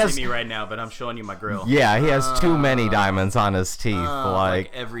style. Can't He has, see me right now, but I'm showing you my grill. yeah, he has too many diamonds on his teeth. Like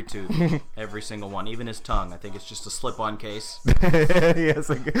like every tooth, every single one, even his tongue. I think it's just a slip-on case. he has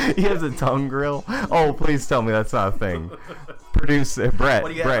a tongue grill. Oh, please tell me that's not a thing. Producer Brett. What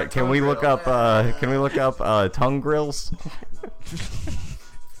do you have, a Brett, can tongue we look grill? up tongue grills?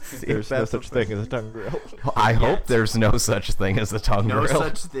 See if There's no that's a such thing as a tongue grill. I hope Yet. there's no such thing as a tongue No grill.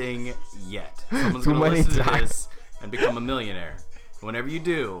 such thing yet. Someone's Too gonna many listen to times. this and become a millionaire. Whenever you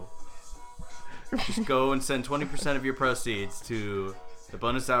do, just go and send 20% of your proceeds to the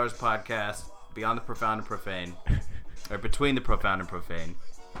Bonus Hours podcast, Beyond the Profound and Profane, or Between the Profound and Profane,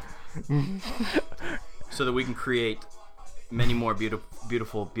 so that we can create many more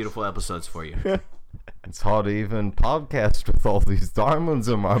beautiful episodes for you. It's hard to even podcast with all these diamonds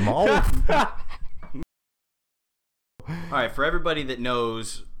in my mouth. All right, for everybody that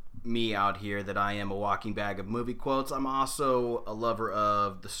knows me out here, that I am a walking bag of movie quotes, I'm also a lover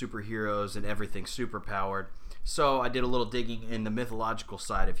of the superheroes and everything superpowered. So I did a little digging in the mythological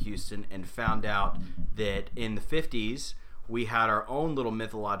side of Houston and found out that in the 50s, we had our own little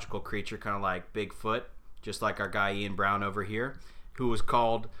mythological creature, kind of like Bigfoot, just like our guy Ian Brown over here, who was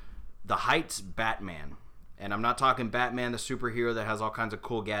called the Heights Batman. And I'm not talking Batman, the superhero that has all kinds of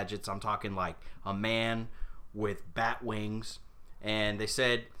cool gadgets. I'm talking like a man with bat wings. And they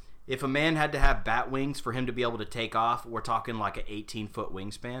said if a man had to have bat wings for him to be able to take off, we're talking like an 18-foot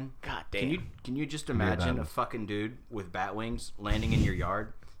wingspan. God damn. Can you just imagine that. a fucking dude with bat wings landing in your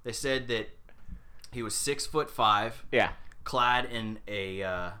yard? They said that he was 6'5", Yeah. clad in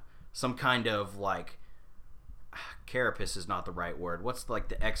a some kind of like carapace is not the right word. What's like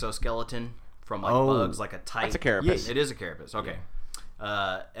the exoskeleton from like Oh. bugs, like a tight. That's a carapace. It is a carapace. Okay.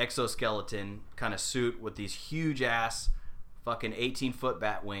 Exoskeleton kind of suit with these huge ass fucking 18-foot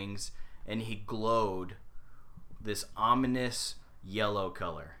bat wings, and he glowed this ominous yellow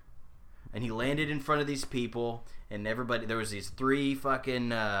color. And he landed in front of these people, and everybody, there was these three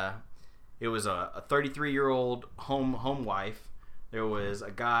fucking it was a 33-year-old home wife. There was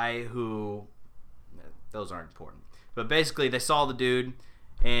a guy who, those aren't important, but basically they saw the dude,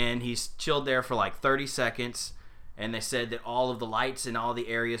 and he's chilled there for like 30 seconds, and they said that all of the lights in all the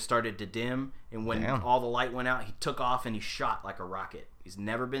areas started to dim, and when Damn. all the light went out, he took off and he shot like a rocket. He's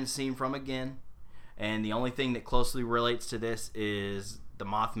never been seen from again, and the only thing that closely relates to this is the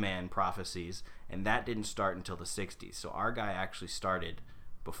Mothman prophecies, and that didn't start until the 60s. So our guy actually started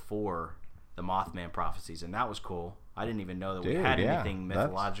before the Mothman prophecies, and that was cool. I didn't even know that we Dude, had yeah, anything that's-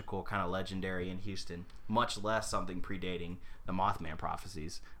 mythological, kind of legendary in Houston, much less something predating the Mothman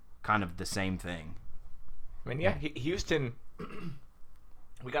prophecies. Kind of the same thing. I mean, yeah, Houston,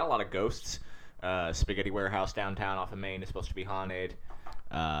 we got a lot of ghosts. Spaghetti Warehouse downtown off of Main is supposed to be haunted.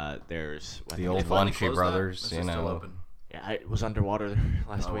 There's The old finally Lunchy closed that? Brothers, Is you it still know. open? Yeah, it was underwater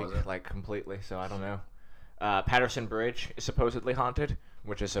last Oh, week, was it? like completely. So I don't know. Patterson Bridge is supposedly haunted,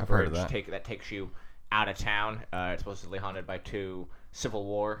 which is a I've heard of bridge that. that takes you out of town. It's supposedly haunted by two Civil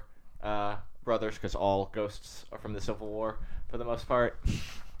War brothers, because all ghosts are from the Civil War for the most part.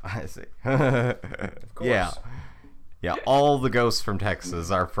 I see. course. Yeah. Yeah, all the ghosts from Texas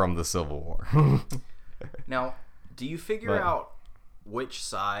are from the Civil War. Now, do you figure But- out which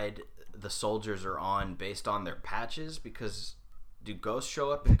side the soldiers are on based on their patches? Because do ghosts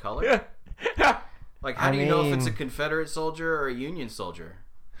show up in color? Like, how I do you know if it's a mean- Confederate soldier or a Union soldier?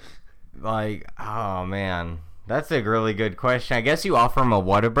 Like, oh man, that's a really good question. I guess you offer them a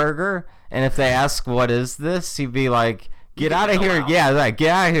Whataburger, and if they ask what is this, you'd be like, "Get out of go here!" out. Yeah, like, get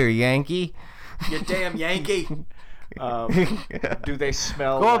out of here, Yankee. You damn Yankee! Do they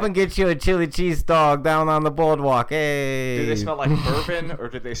smell? Go up like, and get you a chili cheese dog down on the boardwalk. Hey. do they smell like bourbon or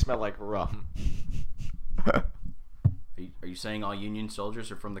do they smell like rum? Are you saying all Union soldiers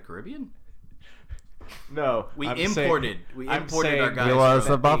are from the Caribbean? No, We I'm imported saying- our I'm saying guys. He was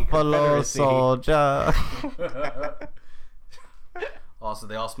that a the buffalo Confederacy- soldier. Also,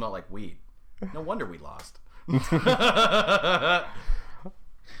 they all smell like weed. No wonder we lost.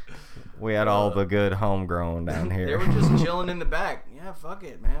 We had all the good homegrown down They here. were just chilling in the back. Yeah, fuck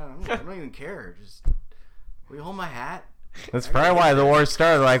it, man. I don't even care. Just, will you hold my hat? That's probably why the war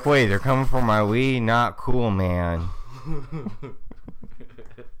started. Like, wait, they're coming for my weed? Not cool, man.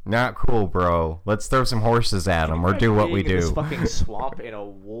 Not cool, bro. Let's throw some horses at them or do what we Being in this do. fucking swamp in a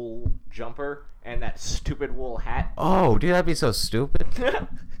wool jumper and that stupid wool hat. Oh, dude, that'd be so stupid.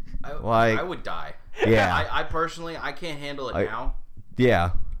 Like- I would die. Yeah. I personally, I can't handle it I- now.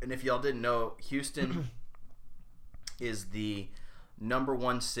 Yeah. And if y'all didn't know, Houston is the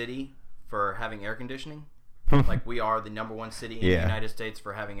 #1 city for having air conditioning. Like, we are the #1 city in the Yeah. United States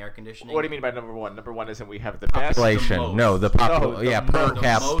for having air conditioning. What do you mean by number one? Number one isn't we have the best. Population. most. No, the No, population. the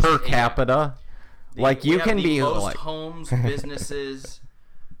Yeah, most. per Yeah. capita. Like, We you have can the be most like. homes, businesses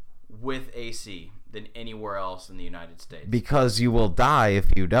with AC than anywhere else in the United States. Because you will die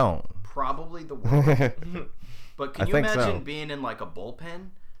if you don't. Probably the world. But can I you think imagine so. being in like a bullpen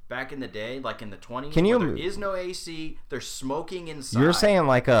back in the day, like in the 20s? Can you- where there is no AC, they're smoking inside. You're saying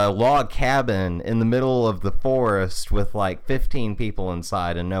like a log cabin in the middle of the forest with like 15 people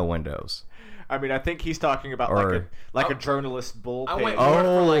inside and no windows. I mean, I think he's talking about Or- like a journalist bullpen. I went more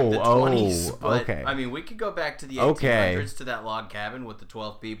for like the Oh, 20s, but okay. I mean, we could go back to the 1800s Okay. to that log cabin with the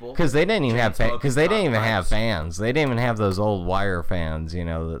 12 people. Because they didn't even have Chain because they didn't smoking even have pipes. fans. They didn't even have those old wire fans, you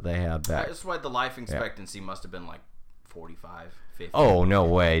know, that they had back. That's why the life expectancy must have been like 45, 50. Oh no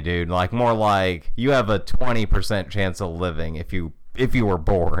way, dude! Like more like you have a 20% chance of living if you were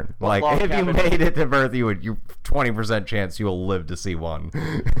born. Like log if you cabin- made it to birth, you 20% chance you will live to see one.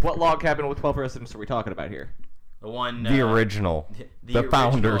 What log cabin with 12 residents are we talking about here? The one. The original, the original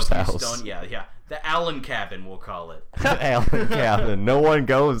founder's Keystone- house, Yeah. The Allen cabin, we'll call it. the Allen cabin. No one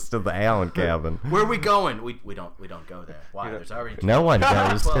goes to the Allen cabin. Where are we going? We don't go there. Why? There's already No one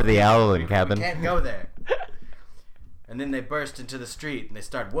goes to 12 the people. Allen We cabin. can't go there. And then they burst into the street and they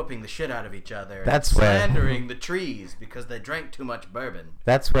start whooping the shit out of each other. That's and where- slandering the trees because they drank too much bourbon.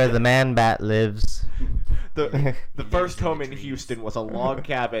 That's where the man bat lives. The first in the home in trees. Houston was a log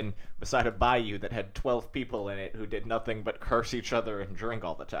cabin beside a bayou that had 12 people in it who did nothing but curse each other and drink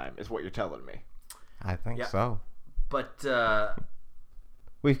all the time, is what you're telling me. I think Yeah. so. But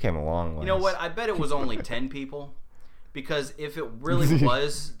We've came a long way. you know what? I bet it was only 10 people. Because if it really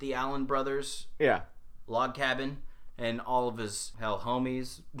was the Allen brothers Yeah. log cabin and all of his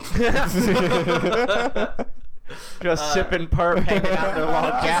homies, Just sipping perp, hanging out in their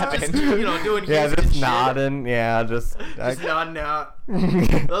log cabin. just, doing Yeah, Houston just shit. nodding. Yeah, just. Just nodding out.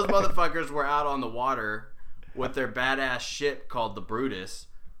 Those motherfuckers were out on the water with their badass ship called the Brutus,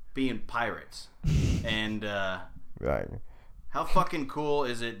 being pirates. And Right. how fucking cool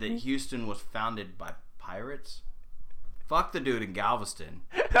is it that Houston was founded by pirates? Fuck the dude in Galveston.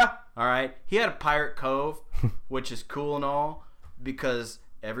 Alright? He had a pirate cove, which is cool and all, because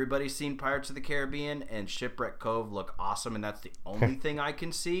everybody's seen Pirates of the Caribbean, and Shipwreck Cove look awesome, and that's the only thing I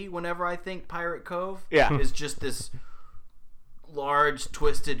can see whenever I think Pirate Cove. Yeah. Is just this large,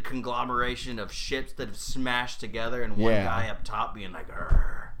 twisted conglomeration of ships that have smashed together, and one Yeah. guy up top being like,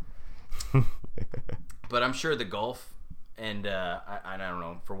 "Arr." But I'm sure the Gulf, and I don't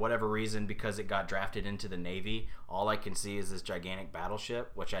know, for whatever reason, because it got drafted into the Navy, all I can see is this gigantic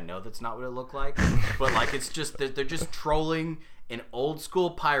battleship, which I know that's not what it looked like. But like, it's just that they're just trolling in old school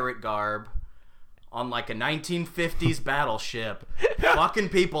pirate garb on like a 1950s battleship, fucking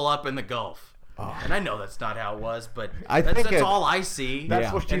people up in the Gulf. And I know that's not how it was, but I that's think all I see. That's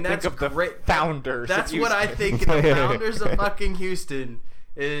Yeah. what you And think that's of the great. founders. That's of what I Houston. think of the founders of fucking Houston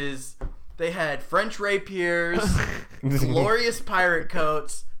is they had French rapiers, glorious pirate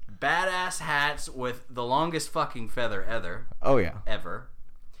coats, badass hats with the longest fucking feather Oh yeah. ever.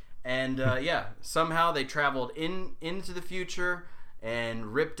 And somehow they traveled into the future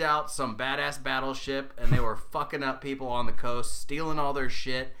and ripped out some badass battleship, and they were fucking up people on the coast, stealing all their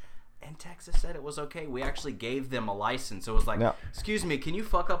shit. And Texas said it was okay. We actually gave them a license. So it was like, No. excuse me, can you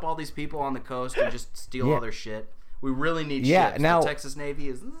fuck up all these people on the coast and just steal Yeah. all their shit? We really need Yeah, ships. now- The Texas Navy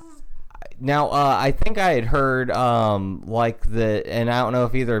is... Now, I think I had heard, like and I don't know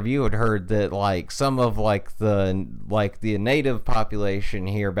if either of you had heard that, like some of the native population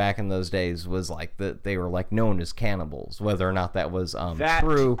here back in those days was like that they were like known as cannibals. Whether or not that was That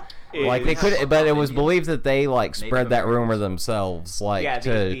true, like they is- could, but it was Indians. believed that they like spread that rumor Americans. themselves, like Yeah,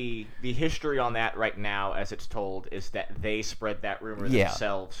 to. the history on that right now, as it's told, is that they spread that rumor Yeah.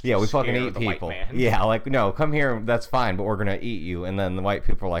 themselves. To Yeah, we fucking scare eat the white people. man. Yeah, like no, come here, that's fine, but we're gonna eat you. And then the white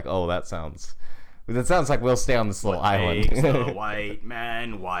people are like, oh, that sounds like we'll stay on this little island. Makes the white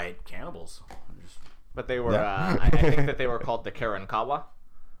man white cannibals. But they were, Yeah. I think that they were called the Karankawa,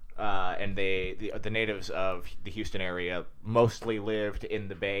 and the natives of the Houston area mostly lived in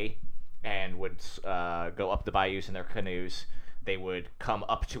the bay and would go up the bayous in their canoes. They would come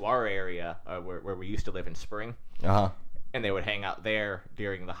up to our area where we used to live in Spring, Uh-huh. and they would hang out there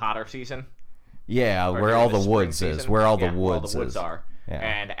during the hotter season. Yeah, or where during all the the spring woods is, season. where all Yeah, the where woods all the woods is. are. Yeah.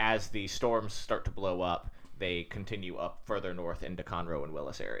 And as the storms start to blow up, they continue up further north into Conroe and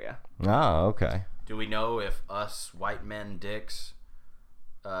Willis area. Oh, okay. Do we know if us white men dicks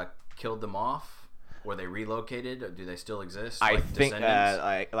killed them off? Were they relocated? Or do they still exist? I like think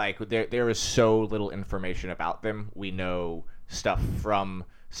descendants? like there is so little information about them. We know stuff from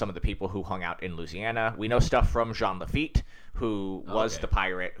some of the people who hung out in Louisiana. We know stuff from Jean Lafitte, who was Okay. the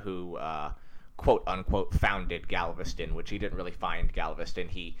pirate who quote unquote founded Galveston, which he didn't really find Galveston.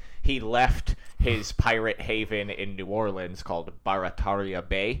 He left his pirate haven in New Orleans called Barataria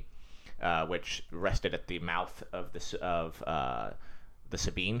Bay, which rested at the mouth of the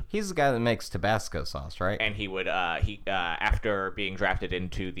Sabine. He's the guy that makes Tabasco sauce, right? And he would after being drafted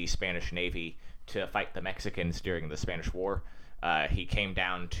into the Spanish Navy to fight the Mexicans during the Spanish War, he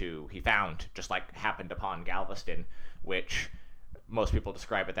found, just like happened upon Galveston, which most people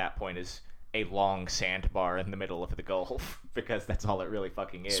describe at that point as a long sandbar in the middle of the Gulf, because that's all it really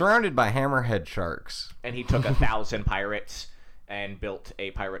fucking is. Surrounded by hammerhead sharks. And he took 1,000 pirates and built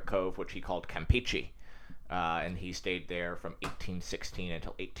a pirate cove, which he called Campeche. And he stayed there from 1816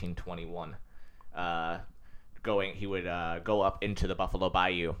 until 1821. He would go up into the Buffalo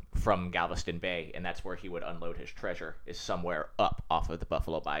Bayou from Galveston Bay, and that's where he would unload his treasure, is somewhere up off of the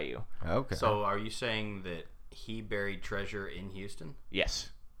Buffalo Bayou. Okay. So are you saying that he buried treasure in Houston? Yes,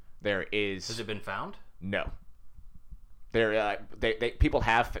 there is. Has it been found? No. People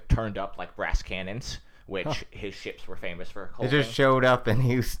have turned up like brass cannons, which his ships were famous for it holding. just showed up in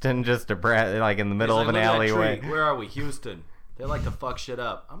Houston, just like in the middle He's of like, an "Look at that alleyway. tree. Where are we? Houston. They like to fuck shit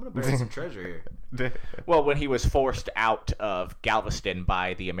up. I'm gonna bury some treasure here. Well, when he was forced out of Galveston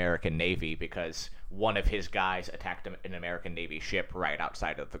by the American Navy because one of his guys attacked an American Navy ship right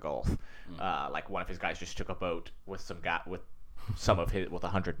outside of the Gulf. Like one of his guys just took a boat with with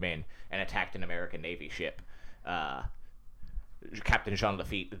 100 men and attacked an American Navy ship. Captain Jean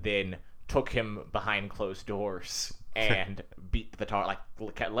Lafitte then took him behind closed doors and beat the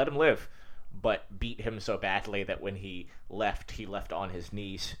let him live, but beat him so badly that when he left on his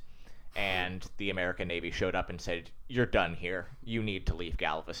knees. And the American Navy showed up and said, "You're done here. You need to leave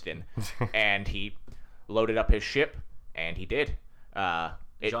Galveston." And he loaded up his ship, and he did.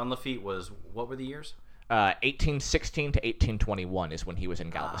 Jean Lafitte was, what were the years? 1816 to 1821 is when he was in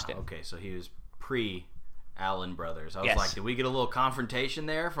Galveston. Okay, so he was pre-Allen Brothers. I was Yes. like, did we get a little confrontation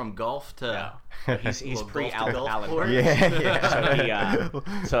there from Gulf to... He's Little pre-Allen Gulf Brothers. Yeah.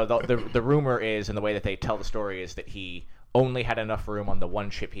 So the rumor is, and the way that they tell the story is that he only had enough room on the one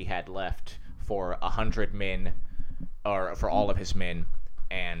ship he had left for 100 men, or for all of his men,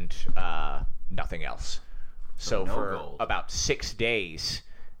 and nothing else. So no for gold. about 6 days,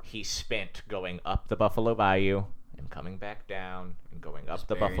 he spent going up the Buffalo Bayou and coming back down, and going up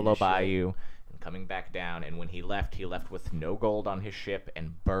the burying Buffalo his shit. Bayou and coming back down. And when he left with no gold on his ship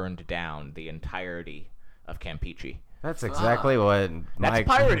and burned down the entirety of Campeche. That's exactly what That's Mike...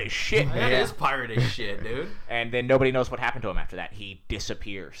 pirate as shit, man. That is pirate as shit, dude. And then nobody knows what happened to him after that. He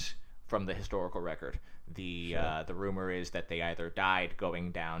disappears from the historical record. The rumor is that they either died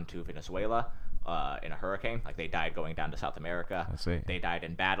going down to Venezuela in a hurricane, like they died going down to South America. I see. They died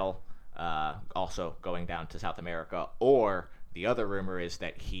in battle. also going down to South America. Or the other rumor is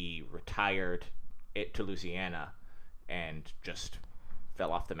that he retired it to Louisiana and just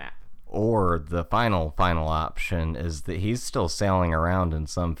fell off the map. Or the final option is that he's still sailing around in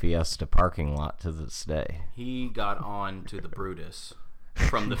some Fiesta parking lot to this day. He got on to the Brutus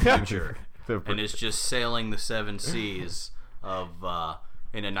from the future and is just sailing the seven seas of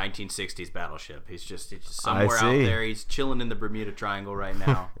in a 1960s battleship. He's just somewhere out there. He's chilling in the Bermuda Triangle right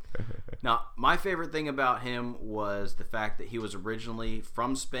now. Now, my favorite thing about him was the fact that he was originally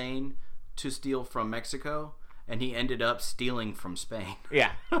from Spain to steal from Mexico, and he ended up stealing from Spain.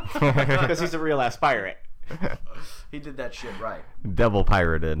 Yeah, because he's a real-ass pirate. He did that shit right. Double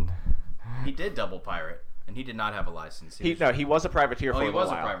pirated. He did double pirate, and he did not have a license. He was a privateer for a while. He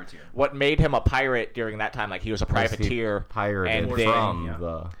was a privateer. What made him a pirate during that time, like he was a privateer. Pirated and then,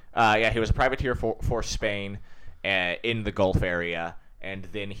 from the... he was a privateer for Spain in the Gulf area, and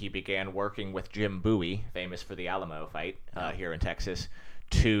then he began working with Jim Bowie, famous for the Alamo fight here in Texas,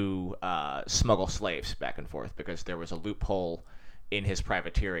 to smuggle slaves back and forth, because there was a loophole in his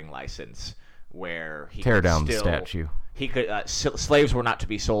privateering license where he Tear could down the still, statue. He could slaves were not to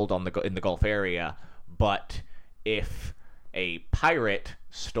be sold in the Gulf area, but if a pirate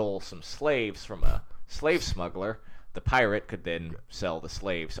stole some slaves from a slave smuggler, the pirate could then sell the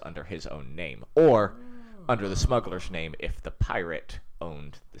slaves under his own name, or under the smuggler's name if the pirate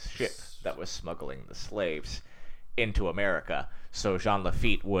owned the ship that was smuggling the slaves into America. So Jean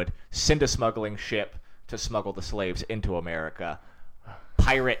Lafitte would send a smuggling ship to smuggle the slaves into America,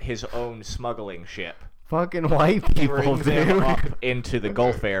 pirate his own smuggling ship, Fucking white people, bring them dude. up into the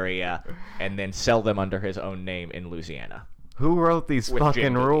Gulf area, and then sell them under his own name in Louisiana. Who wrote these With fucking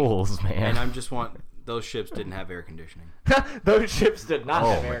Jim Bowie. rules, man? And I'm just want those ships didn't have air conditioning. Those ships did not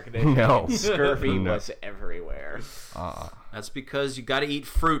have air conditioning. no. Scurvy No. was everywhere. That's because you got to eat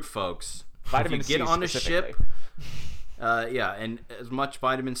fruit, folks. Vitamin if you get C on a specifically. ship, and as much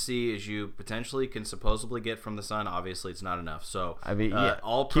vitamin C as you potentially can supposedly get from the sun, obviously it's not enough. So I mean, yeah,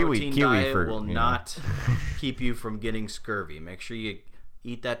 all kiwi protein diet fruit, will you know. not keep you from getting scurvy. Make sure you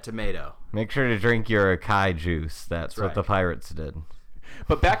eat that tomato. Make sure to drink your acai juice. That's what right. the pirates did.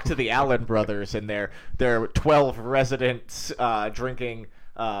 But back to the Allen brothers and their 12 residents drinking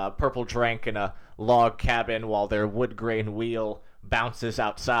purple drink in a log cabin while their wood grain wheel bounces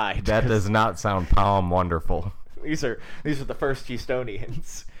outside. That does not sound palm wonderful. These are the first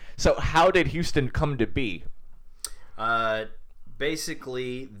Houstonians. So how did Houston come to be?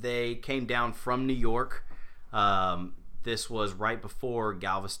 Basically, they came down from New York. This was right before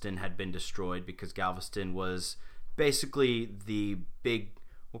Galveston had been destroyed, because Galveston was basically the big,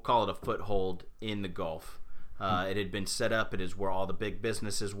 we'll call it a foothold in the Gulf. It had been set up. It is where all the big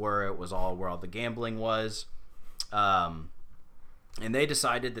businesses were. It was all where all the gambling was. And they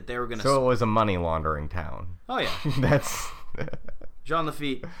decided that they were going to... So it was a money laundering town. Oh, yeah. That's Jean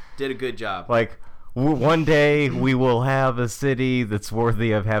Lafitte did a good job. like one day we will have a city that's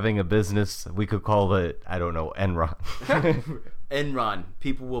worthy of having a business. We could call it, I don't know, Enron. Enron.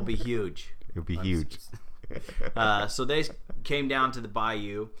 People will be huge. It would be huge. So they came down to the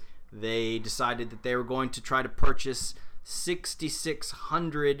bayou. They decided that they were going to try to purchase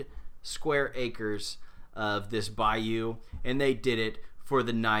 6,600 square acres of this bayou, and they did it for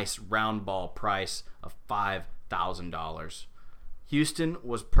the nice round ball price of $5,000. Houston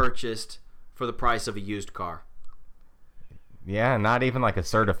was purchased for the price of a used car. Yeah, not even like a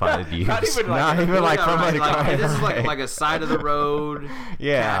certified use. Not even like Not a- even like Yeah, from right, a like, this is like a side of the road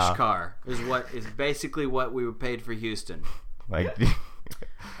Yeah. cash car is basically what we were paid for Houston. like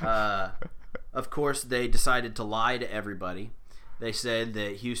Of course, they decided to lie to everybody. They said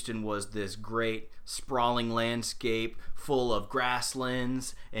that Houston was this great sprawling landscape full of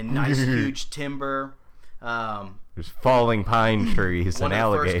grasslands and nice huge timber. there's falling pine trees One and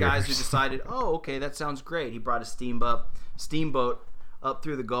of the alligators. first guys who decided, oh, okay, that sounds great. He brought a steamboat up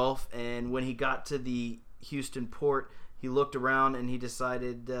through the Gulf, and when he got to the Houston port, he looked around and he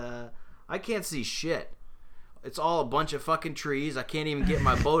decided, I can't see shit. It's all a bunch of fucking trees. I can't even get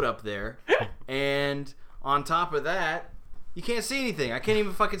my boat up there. And on top of that, you can't see anything. I can't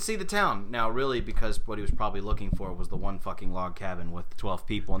even fucking see the town. Now, really, because what he was probably looking for was the one fucking log cabin with 12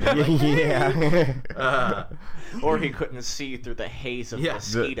 people. And they're like, yeah. Or he couldn't see through the haze of Yeah.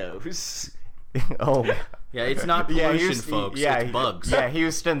 mosquitoes. Oh. yeah, it's not pollution, Houston- folks. Yeah, it's bugs. Yeah,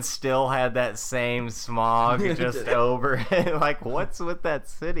 Houston still had that same smog just over it. Like, what's with that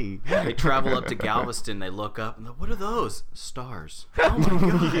city? They travel up to Galveston. They look up and they're, what are those? Stars. Oh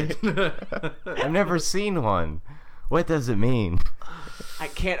my god. I've never seen one. What does it mean? I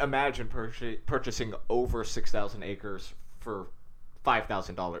can't imagine purchasing over 6,000 acres for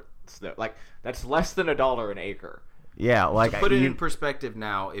 $5,000 That's less than $1 an acre. Yeah, like To put it in perspective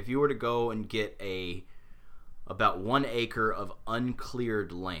now, if you were to go and get about 1 acre of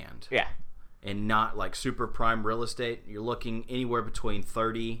uncleared land, Yeah. and not like super prime real estate, you're looking anywhere between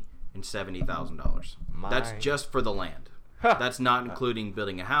 $30,000 and $70,000. That's just for the land. That's not including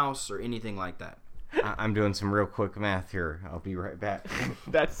building a house or anything like that. I'm doing some real quick math here. I'll be right back.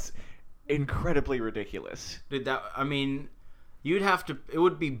 That's incredibly ridiculous. Dude, it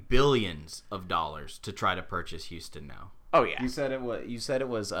would be billions of dollars to try to purchase Houston now. Oh yeah. You said it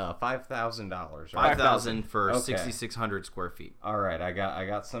was $5,000, right? $5,000 for Okay. 6,600 square feet. All right, I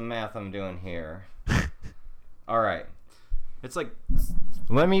got some math I'm doing here. All right. It's like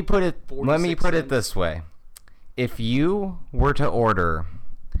Let me put it 46 cents. this way. If you were to order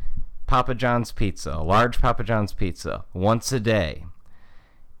Papa John's pizza, a large Papa John's pizza, once a day,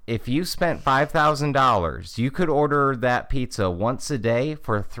 if you spent $5,000, you could order that pizza once a day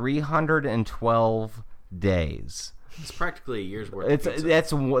for 312 days. it's practically a year's worth of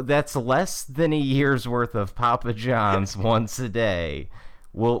pizza. That's less than a year's worth of Papa John's once a day.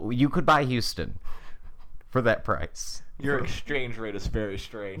 Well, you could buy Houston for that price. Your exchange rate is very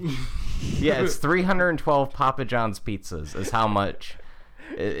strange. Yeah, it's 312 Papa John's pizzas is how much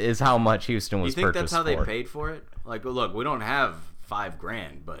Houston was You think purchased that's how they for. paid for it? Like, look, we don't have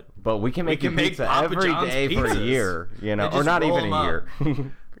 $5,000, but But we can make can you make pizza Papa every John's day for a pizzas. year, you know, And or just not roll even a 'em year. I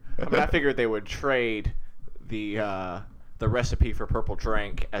mean, I figured they would trade the recipe for Purple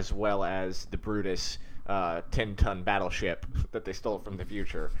Drank as well as the Brutus 10-ton battleship that they stole from the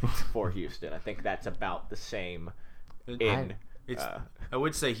future for Houston. I think that's about the same. I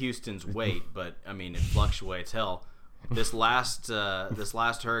would say Houston's weight, but I mean it fluctuates. Hell, this last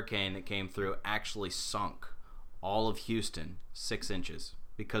hurricane that came through actually sunk all of Houston 6 inches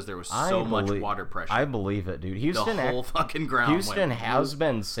because there was so much water pressure. I believe it, dude. the Houston whole fucking ground. Houston went, has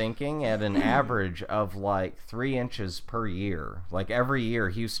been sinking at an average of like 3 inches per year. Like every year,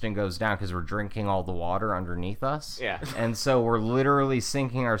 Houston goes down because we're drinking all the water underneath us. Yeah. And so we're literally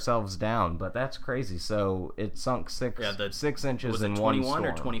sinking ourselves down. But that's crazy. So it sunk 6 inches was in it one 21 storm.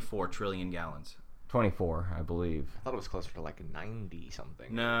 or 24 trillion gallons? 24, I believe. I thought it was closer to like 90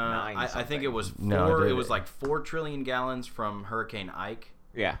 something. No, I think it was 4. No, it was like 4 trillion gallons from Hurricane Ike.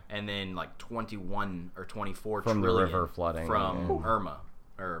 Yeah. And then like 21 or 24 From the trillion river flooding from and- Irma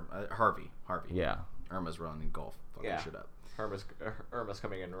or Harvey. Yeah. Irma's running Gulf. Fucking Yeah. shit up. Irma's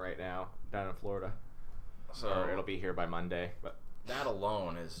coming in right now down in Florida. So Or it'll be here by Monday. But that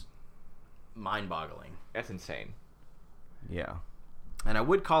alone is mind-boggling. that's insane. Yeah. And I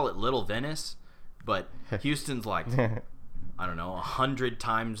would call it Little Venice, but Houston's like I don't know, 100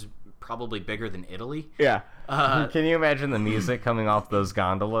 times probably bigger than Italy. Yeah. Can you imagine the music coming off those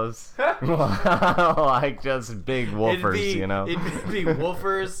gondolas? Like just big woofers, you know? It'd be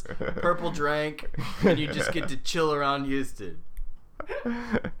woofers, Purple Drank, and you just get to chill around Houston.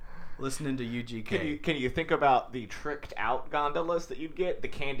 Listening to UGK. Can you think about the tricked out gondolas that you'd get? The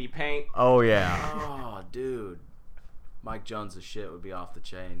candy paint? Oh, yeah. Oh, dude. Mike Jones' shit would be off the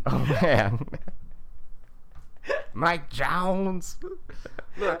chain. Oh, man. Mike Jones.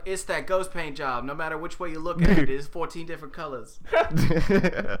 Look, it's that ghost paint job. No matter which way you look at it, it's 14 different colors.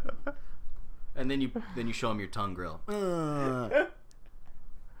 And then you show them your tongue grill.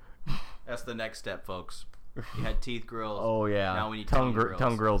 That's the next step, folks. You had teeth grills. Oh, yeah. Now we need tongue grills.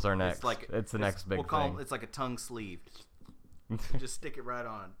 Tongue grills are next. It's It's the next big thing. It's like a tongue sleeve. Just stick it right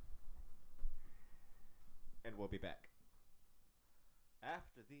on. And we'll be back.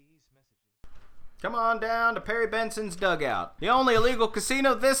 After these messages. Come on down to Perry Benson's Dugout, the only illegal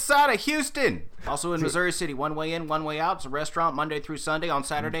casino this side of Houston. Also in Missouri City, one way in, one way out. It's a restaurant Monday through Sunday. On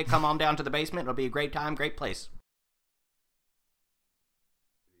Saturday, come on down to the basement. It'll be a great time, great place.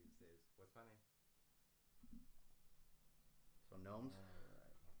 So gnomes?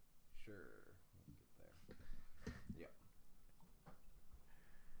 Sure.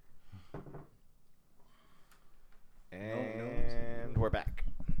 And we're back.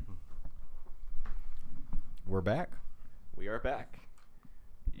 We're back? We are back.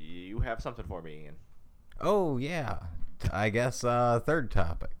 You have something for me, Ian. Oh, yeah. I guess third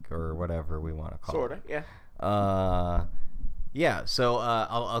topic, or whatever we want to call Sorta, it. yeah. Yeah, so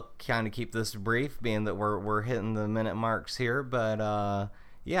I'll kind of keep this brief, being that we're hitting the minute marks here. But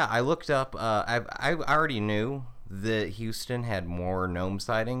yeah, I looked up. I already knew that Houston had more gnome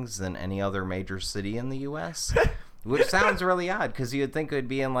sightings than any other major city in the U.S. Which sounds really odd because you'd think it would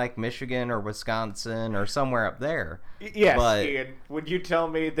be in like Michigan or Wisconsin or somewhere up there. Yes, but Ian, would you tell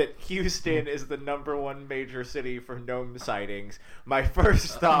me that Houston is the #1 major city for gnome sightings? My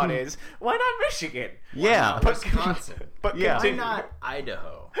first thought is, why not Michigan? yeah, Not Wisconsin. But Yeah. Why continue. not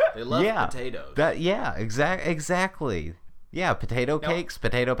Idaho? They love yeah, potatoes. exactly. Yeah, potato cakes,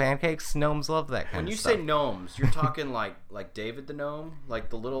 potato pancakes. Gnomes love that kind When of you stuff. say gnomes, you're talking like David the gnome, like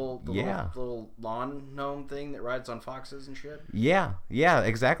the Yeah. little lawn gnome thing that rides on foxes and shit. Yeah,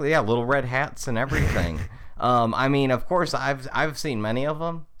 exactly. Yeah, little red hats and everything. I mean, of course, I've seen many of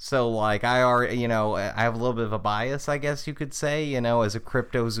them. So, like, I have a little bit of a bias, I guess you could say. As a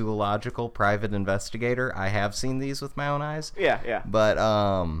cryptozoological private investigator, I have seen these with my own eyes. Yeah. But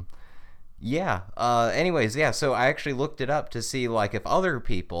yeah. Anyways, yeah. So I actually looked it up to see like if other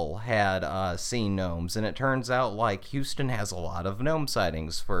people had seen gnomes, and it turns out like Houston has a lot of gnome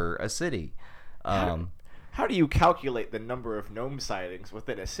sightings for a city. How do you calculate the number of gnome sightings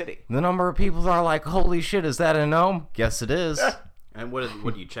within a city? The number of people that are like, "Holy shit, is that a gnome?" Yes, it is. And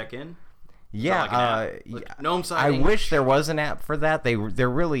what do you check in? Yeah. Like an app? Like, gnome I sighting. wish there was an app for that. There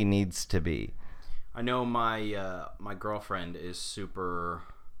really needs to be. I know my my girlfriend is super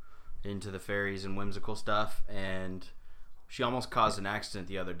into the fairies and whimsical stuff, and she almost caused an accident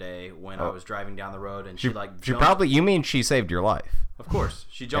the other day when I was driving down the road, and she She probably. You mean she saved your life? Of course,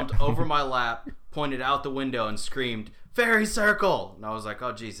 she jumped over my lap, pointed out the window, and screamed "Fairy circle!" And I was like,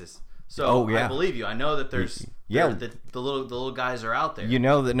 "Oh Jesus!" So Oh, yeah. I believe you. I know that there's Yeah. the little guys are out there. You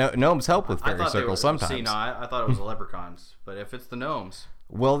know that gnomes help with I fairy thought they were circles sometimes. See, no, I thought it was the leprechauns, but if it's the gnomes,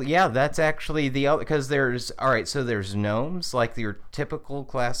 Well, yeah, that's actually the other, because so there's gnomes, like your typical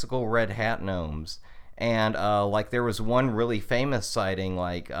classical red hat gnomes, and like there was one really famous sighting,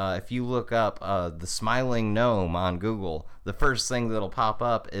 like if you look up the smiling gnome on Google, the first thing that'll pop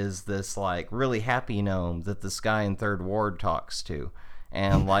up is this like really happy gnome that this guy in Third Ward talks to,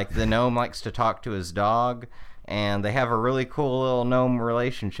 and like the gnome likes to talk to his dog, and they have a really cool little gnome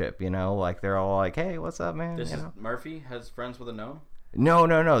relationship, like they're all like, "Hey, what's up, man?" this is Murphy has friends with a gnome.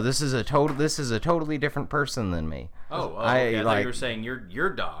 No. This is a totally different person than me. Oh, I, okay. I thought like- you were saying your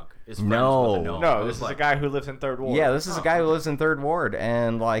dog is friends No. with a gnome. I No, was this is like, a guy who lives in Third Ward. Yeah, this is a guy who lives in Third Ward,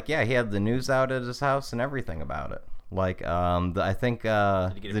 and like, yeah, he had the news out at his house and everything about it. Like, I think.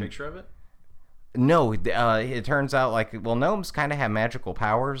 Did you get a picture of it? No, it turns out like, well, gnomes kind of have magical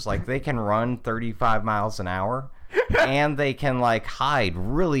powers. Like, they can run 35 miles an hour, and they can like hide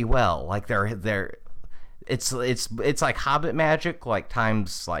really well. Like they're. It's like Hobbit magic, like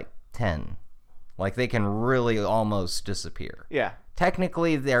times like 10. Like they can really almost disappear. Yeah.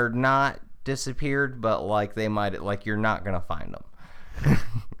 Technically, they're not disappeared, but like they might, like you're not gonna find them.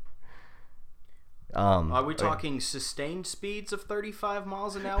 Are we talking sustained speeds of 35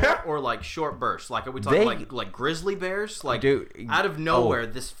 miles an hour, or like short bursts? Like, are we talking like grizzly bears? Like, Dude, out of nowhere,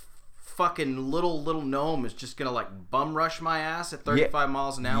 this fucking little gnome is just gonna like bum rush my ass at 35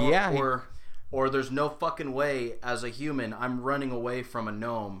 miles an hour, yeah, or there's no fucking way as a human I'm running away from a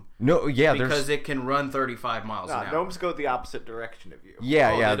gnome. No, yeah, because it can run 35 miles an hour. Gnomes go the opposite direction of you.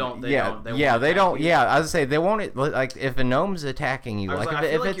 Yeah, Oh, yeah, they don't yeah, they attack don't. you. Yeah, I was say they won't. Like if a gnome's attacking you, I like feel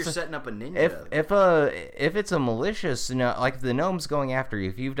if like it's you're setting up a ninja. if it's a malicious, like if the gnome's going after you,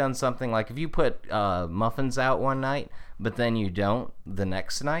 if you've done something like if you put muffins out one night, but then you don't the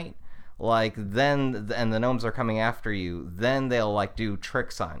next night, like then and the gnomes are coming after you, then they'll like do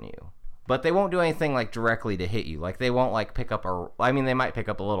tricks on you. But they won't do anything like directly to hit you. Like they won't like pick up they might pick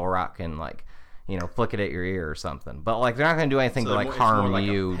up a little rock and like, flick it at your ear or something. But like they're not going to do anything to like it's more harm like a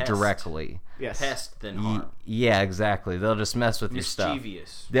you pest. directly. Yes. Pest than harm. Yeah, exactly. They'll just mess with your stuff.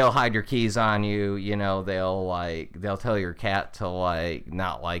 Mischievous. They'll hide your keys on you, they'll tell your cat to like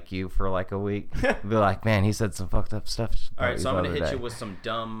not like you for like a week. Be like, "Man, he said some fucked up stuff." All right, so I'm the going to other hit you day." with some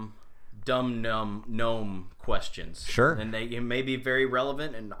dumb gnome questions. Sure. And they may be very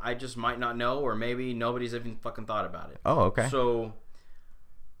relevant, and I just might not know, or maybe nobody's even fucking thought about it. Oh, okay. So,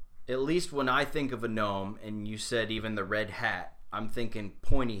 at least when I think of a gnome, and you said even the red hat, I'm thinking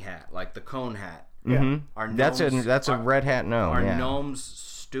pointy hat, like the cone hat. Mhm. Are That's a are- red hat gnome. Are yeah. gnomes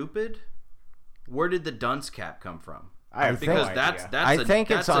stupid? Where did the dunce cap come from? I have Because no that's idea. I think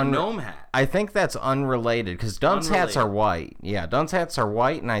that's it's a gnome hat. I think that's unrelated because dunce hats are white. Yeah, dunce hats are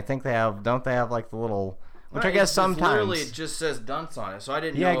white, and I think don't they have like the little, which I Right, guess it's literally sometimes. it just says dunce on it. So I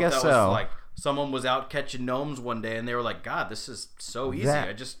didn't Yeah, I know if guess that so. was like someone was out catching gnomes one day and they were like, "God, this is so easy. That-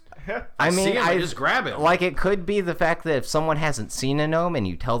 I just I mean, see him, I just grab it." Like it could be the fact that if someone hasn't seen a gnome and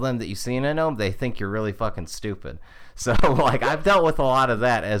you tell them that you've seen a gnome, they think you're really fucking stupid. So like I've dealt with a lot of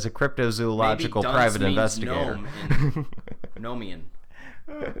that as a Maybe cryptozoological dunce private means investigator. gnome in Gnomian.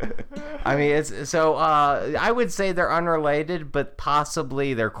 I mean, it's so. I would say they're unrelated, but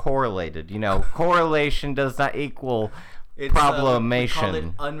possibly they're correlated. You know, correlation does not equal It's, problemation, we call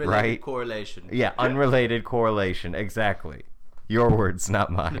it unrelated right? correlation. Yeah, unrelated correlation. Exactly. Your words,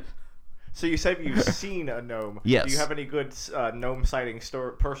 not mine. So you said you've seen a gnome. Yes. Do you have any good gnome sighting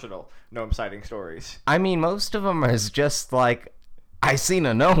personal gnome sighting stories? I mean, most of them is just like, I seen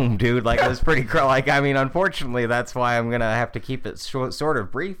a gnome, dude. Like, it was pretty like, I mean, unfortunately, that's why I'm gonna have to keep it sort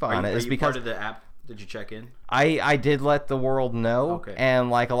of brief on it. Are Is you because part of the app? Did you check in? I did let the world know, Okay. and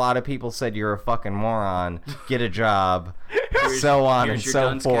like a lot of people said, you're a fucking moron. Get a job, so on and here's your so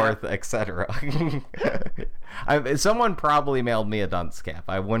dunce forth, etc. Someone probably mailed me a dunce cap.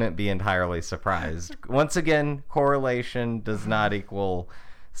 I wouldn't be entirely surprised. Once again, correlation does not equal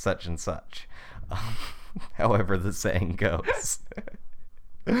such and such. However the saying goes.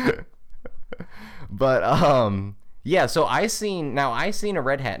 But yeah, so I seen a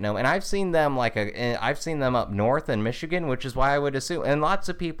red hat gnome, and I've seen them I've seen them up north in Michigan, which is why I would assume, and lots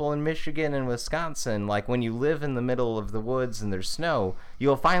of people in Michigan and Wisconsin, like when you live in the middle of the woods and there's snow,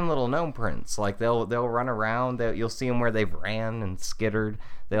 you'll find little gnome prints. Like they'll run around, you'll see them where they've ran and skittered.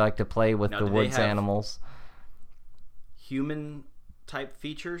 They like to play with Now, the do they woods have animals. Human type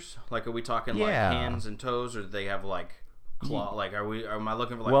features? Like, are we talking Yeah. like hands and toes, or do they have like claw? Like, am I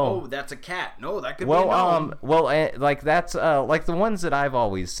looking for like, Well- oh, that's a cat? No, that could be a gnome. Like that's like the ones that I've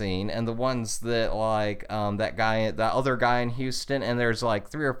always seen, and the ones that like that other guy in Houston, and there's like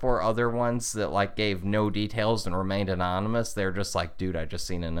 3 or 4 other ones that like gave no details and remained anonymous. They're just like, dude, I just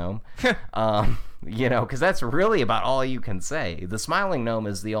seen a gnome. You know, because that's really about all you can say. The smiling gnome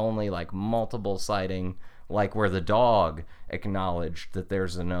is the only like multiple sighting, like where the dog acknowledged that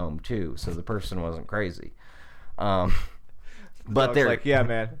there's a gnome too, so the person wasn't crazy. But Dog's they're like, yeah,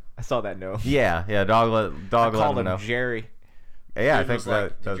 man, I saw that gnome. yeah, dog let Called him him know. Jerry. Yeah, I Dude think was like,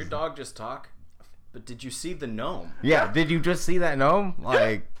 that did does. your dog just talk? But did you see the gnome? Yeah, did you just see that gnome?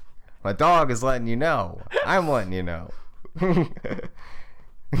 Like, my dog is letting you know. I'm letting you know.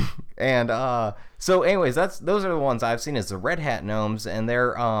 And so anyways, those are the ones I've seen, is the red hat gnomes, and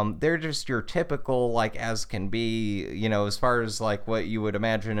they're just your typical, like, as can be, you know, as far as like what you would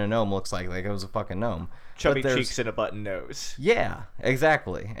imagine a gnome looks like it was a fucking gnome. Chubby But there's- cheeks and a button nose. Yeah,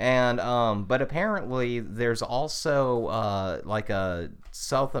 exactly. And but apparently there's also like a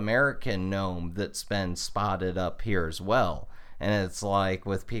South American gnome that's been spotted up here as well. And it's like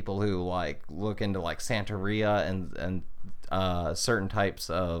with people who like look into like Santeria and certain types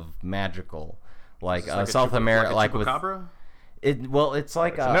of magical, like, South America, like with chupacabra? it. Well, it's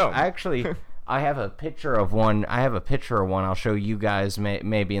like a gnome. actually. I have a picture of one. I'll show you guys.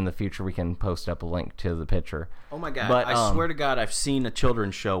 Maybe in the future we can post up a link to the picture. Oh my god! But, I swear to God, I've seen a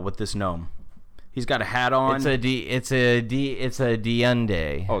children's show with this gnome. He's got a hat on. It's a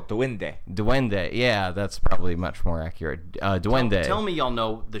duende. Oh, Duende. Duende. Yeah, that's probably much more accurate. Duende. Tell me y'all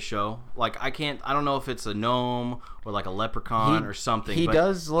know the show. Like, I don't know if it's a gnome or like a leprechaun or something. he but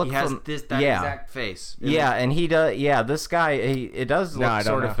does look He has from- that yeah. exact face. Yeah, and he does. Yeah, this guy. It does look No, I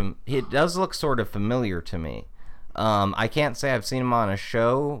don't sort of. It does look sort of familiar to me. I can't say I've seen him on a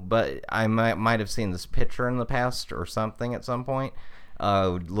show, but I might have seen this picture in the past or something at some point.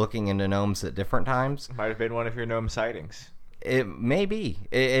 Looking into gnomes at different times. Might have been one of your gnome sightings. It may be.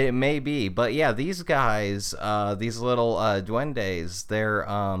 It may be. But yeah, these guys, these little duendes, they're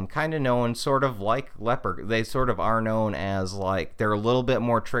kind of known sort of like leper. They sort of are known as like they're a little bit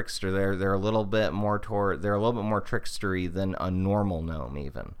more trickster. They're a little bit more trickstery than a normal gnome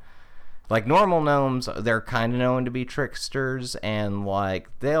even. Like normal gnomes, they're kind of known to be tricksters, and like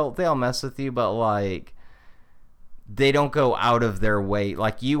they'll mess with you, but like they don't go out of their way.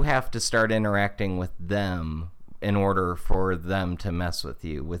 Like, you have to start interacting with them in order for them to mess with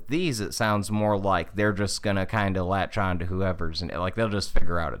you. With these, it sounds more like they're just gonna kind of latch on to whoever's, and like they'll just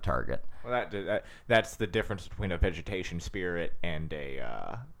figure out a target. Well, that's the difference between a vegetation spirit and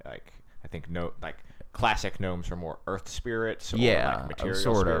a like, I think classic gnomes are more earth spirits or like material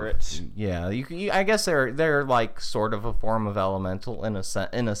sort spirits. of. Yeah, I guess they're like sort of a form of elemental in a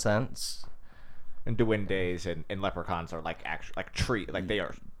sense. And duendes and leprechauns are like tree, like they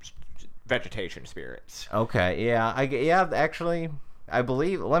are vegetation spirits. Okay, actually, I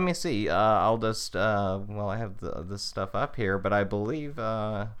believe. Let me see. I'll just. Well, I have this stuff up here, but I believe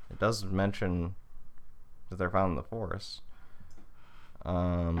it does mention that they're found in the forest.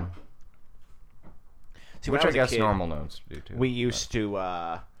 See, Which when I was a guess kid, normal gnomes do too. we used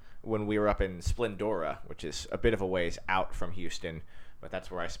to when we were up in Splendora, which is a bit of a ways out from Houston, but that's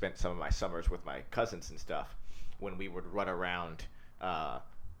where I spent some of my summers with my cousins and stuff. When we would run around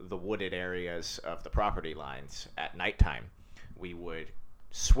the wooded areas of the property lines at nighttime, we would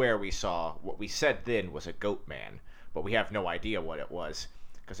swear we saw what we said then was a goat man, but we have no idea what it was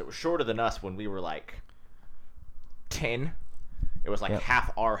because it was shorter than us when we were like 10. It was like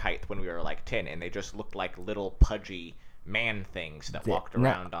half our height when we were like 10, and they just looked like little pudgy man things that walked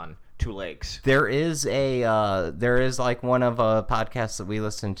around on 2 legs. There is like one of podcasts that we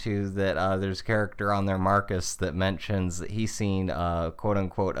listen to that there's a character on there, Marcus, that mentions that he's seen quote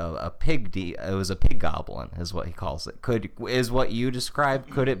unquote a pig. It was a pig goblin, is what he calls it. Is what you described?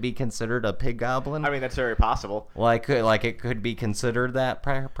 Could it be considered a pig goblin? I mean, that's very possible. Like it could be considered that.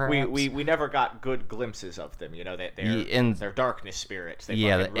 Perhaps we never got good glimpses of them. You know that they're darkness spirits. They the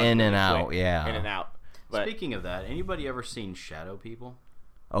fucking run in and really out. quick. Yeah, in and out. But, Speaking of that, anybody ever seen shadow people?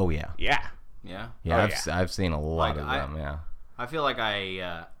 oh yeah, yeah. Yeah. yeah. Oh, I've seen a lot Like, of them. Yeah. I feel like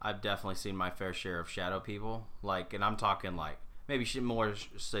I've definitely seen my fair share of shadow people. Like, and I'm talking like maybe more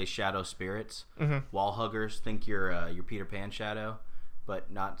say shadow spirits, wall huggers. Think your Peter Pan shadow, but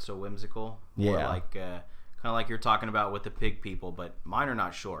not so whimsical. Or Yeah. like kind of like you're talking about with the pig people, but mine are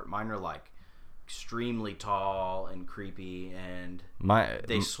not short. Mine are like extremely tall and creepy, and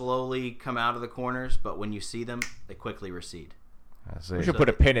they slowly come out of the corners. But when you see them, they quickly recede. We should put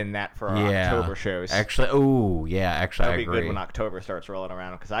a pin in that for our October shows. Actually, That'd I be agree. good when October starts rolling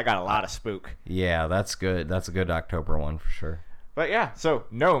around because I got a lot of spook. Yeah, that's good. That's a good October one for sure. But yeah, so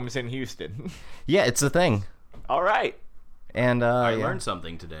gnomes in Houston. Yeah, it's a thing. All right. And I yeah. learned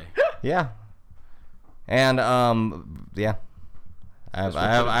something today. Yeah. And yeah. I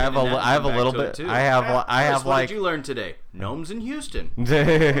have a little bit. I have What like. did you learn today? Gnomes in Houston.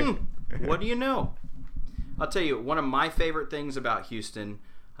 What do you know? I'll tell you, one of my favorite things about Houston,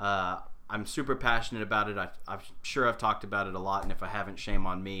 I'm super passionate about it. I'm sure I've talked about it a lot, and if I haven't, shame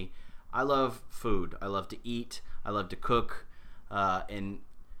on me. I love food. I love to eat. I love to cook. And,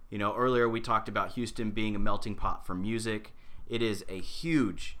 you know, earlier we talked about Houston being a melting pot for music. It is a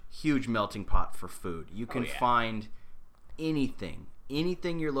huge, huge melting pot for food. You can find anything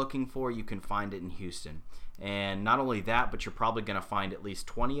you're looking for, you can find it in Houston. And not only that, but you're probably going to find at least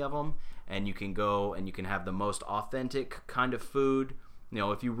 20 of them, and you can go and you can have the most authentic kind of food. You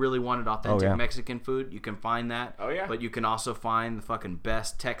know, if you really wanted authentic Mexican food, you can find that. Oh, yeah. But you can also find the fucking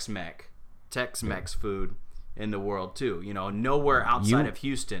best Tex-Mex food in the world too. You know, nowhere outside of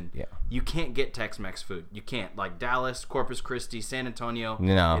Houston, you can't get Tex-Mex food. You can't. Like Dallas, Corpus Christi, San Antonio,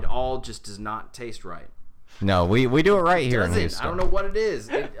 No. it all just does not taste right. No, we do it right here in Doesn't. Houston. I don't know what it is.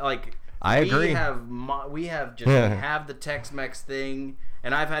 I agree. We have the Tex-Mex thing,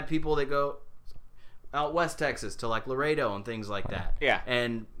 and I've had people that go out West Texas to like Laredo and things like that. Yeah.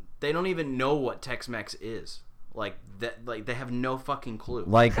 And they don't even know what Tex-Mex is. Like that, like they have no fucking clue.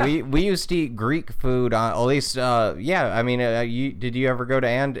 Like we used to eat Greek food, at least. I mean, did you ever go to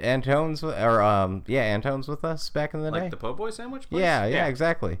Antone's Antone's with us back in the day? Like the po' boy sandwich place? Yeah,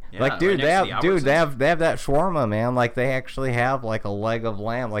 exactly. Yeah, like, dude, right next to the they Albertsons. have that shawarma, man. Like, they actually have like a leg of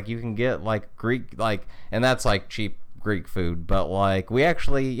lamb. Like, you can get like Greek, like, and that's like cheap Greek food. But like, we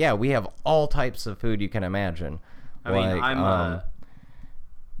actually, we have all types of food you can imagine. I mean, I'm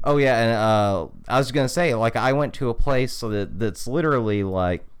Oh yeah, and I was gonna say, like, I went to a place that's literally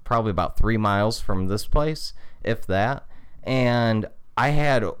like probably about 3 miles from this place, if that, and I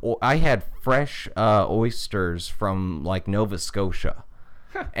had fresh oysters from like Nova Scotia,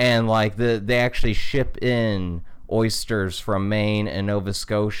 and like they actually ship in oysters from Maine and Nova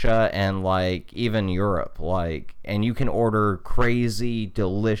Scotia and like even Europe, like, and you can order crazy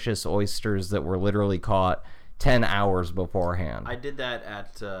delicious oysters that were literally caught 10 hours beforehand. I did that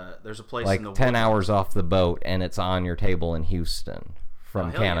at there's a place like in the 10 Woodlands. hours off the boat, and it's on your table in Houston from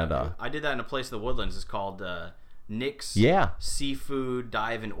Hell yeah, Canada. dude. I did that in a place in the Woodlands. It's called Nick's Seafood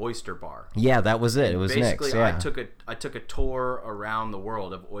Dive and Oyster Bar. Yeah, that was it. It was Basically, Nick's. Yeah. I took a tour around the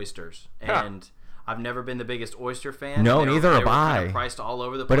world of oysters, and I've never been the biggest oyster fan. No, They were- neither they have were kind I. of priced all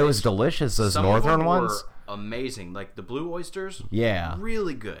over the But place. it was delicious. Those Some northern of them ones. were amazing. Like the blue oysters. Yeah.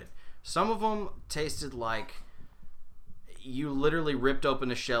 Really good. Some of them tasted like you literally ripped open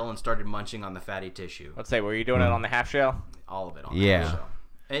the shell and started munching on the fatty tissue. Let's say, were you doing it on the half shell? All of it on Yeah. the shell.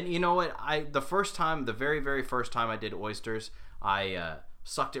 And you know what? The very, very first time I did oysters, I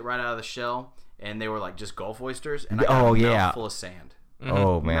sucked it right out of the shell, and they were like just Gulf oysters, and I got a mouthful of sand.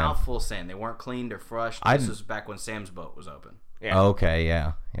 Oh man. Mouthful of sand. They weren't cleaned or fresh. This was back when Sam's Boat was open. Yeah. Okay.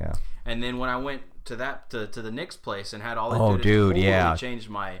 Yeah. And then when I went to the Nick's place and had all that, totally changed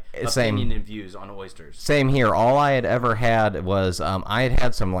my opinion and views on oysters. Same here. All I had ever had was I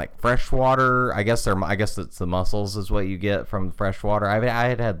had some like freshwater. I guess it's the mussels is what you get from freshwater. I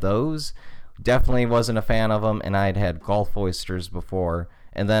had those. Definitely wasn't a fan of them, and I had Gulf oysters before,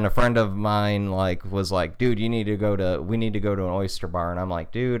 And then a friend of mine like was like, dude, we need to go to an oyster bar. And I'm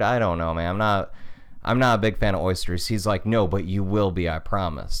like, dude, I don't know, man. I'm not a big fan of oysters. He's like, no, but you will be, I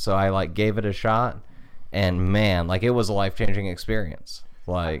promise. So I like gave it a shot, and man, like it was a life-changing experience.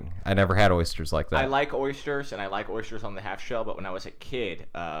 Like I never had oysters like that. I like oysters, and I like oysters on the half shell. But when I was a kid,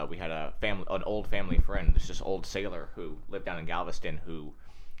 we had an old family friend, this old sailor who lived down in Galveston, who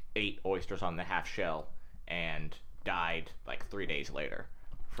ate oysters on the half shell and died like 3 days later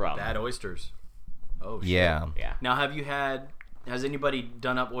from Bad oysters. Oh shit. Yeah. Yeah. Now, has anybody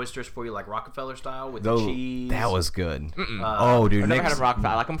done up oysters for you like Rockefeller style with Though, the cheese? that was good. Oh, dude, I've never had Nick's- them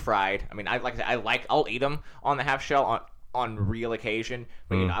Rockefeller. I like them fried. I mean, I'll eat them on the half shell on real occasion.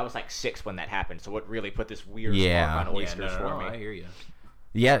 But you know, I was like 6 when that happened, so it really put this weird Yeah. mark on Yeah, oysters for me. I hear you.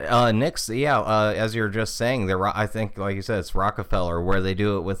 Yeah, Nick's. Yeah, as you were just saying, I think, like you said, it's Rockefeller where they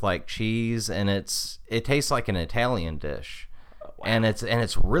do it with like cheese, and it tastes like an Italian dish, and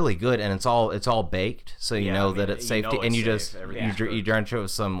it's really good, and it's all baked, so you Yeah, know I mean, that it's you safe know to, and it's you safe. just Everything's you good. drench it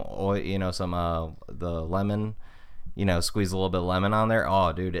with some oil, some the lemon, squeeze a little bit of lemon on there.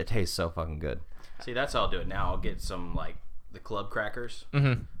 Oh, dude, it tastes so fucking good. See, that's how I'll do it now. I'll get some like the club crackers,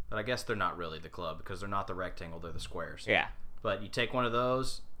 but I guess they're not really the club because they're not the rectangle; they're the squares. Yeah. But you take one of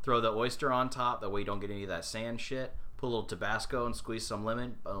those, throw the oyster on top. That way you don't get any of that sand shit. Put a little Tabasco and squeeze some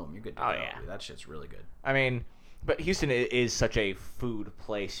lemon. Boom, you're good to Oh, go. yeah. Dude, that shit's really good. I mean, but Houston is such a food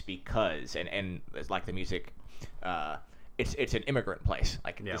place because, and it's like the music, it's an immigrant place.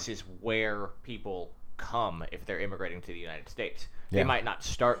 Like Yeah. this is where people come if they're immigrating to the United States. They Yeah. might not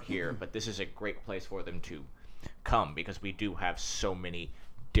start here, but this is a great place for them to come because we do have so many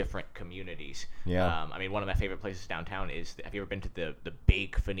different communities. Yeah. I mean, one of my favorite places downtown is. Have you ever been to the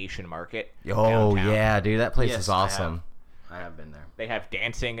big Phoenician market? Oh downtown? yeah, dude, that place Yes, is awesome. I have been there. They have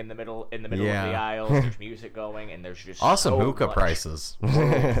dancing in the middle of the Yeah. aisles. There's music going, and there's just Awesome so hookah much prices.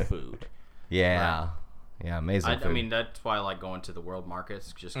 world food. Yeah, yeah, amazing I food. mean, that's why I like going to the world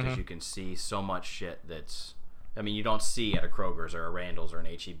markets, just because you can see so much shit that's. I mean, you don't see at a Kroger's or a Randall's or an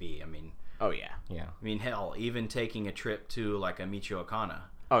HEB. I Oh yeah. yeah. mean, hell, even taking a trip to like a Michoacana.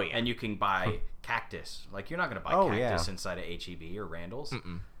 Oh yeah. And you can buy cactus. Like you're not gonna buy Oh, cactus yeah. inside of HEB or Randall's.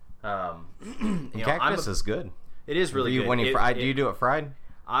 You know, Cactus is good. It is really good. When you fry, do you do it fried?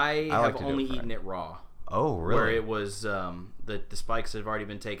 I like have to do only it fried. eaten it raw. Oh, really? Where it was the spikes have already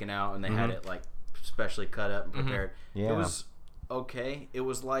been taken out and they had it like specially cut up and prepared. Yeah. It was okay. It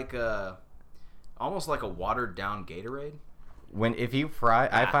was like almost like a watered down Gatorade. If you fry,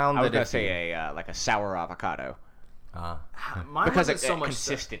 I found I was that gonna if say a like a sour avocado Mine because wasn't of so much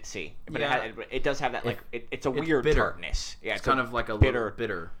consistency. But Yeah. it does have that like it's a it's weird bitter. tartness. Yeah, It's kind of like a bitter. little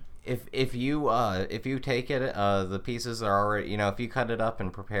bitter. if you take it, the pieces are already, if you cut it up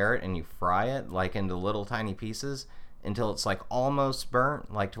and prepare it and you fry it like into little tiny pieces until it's like almost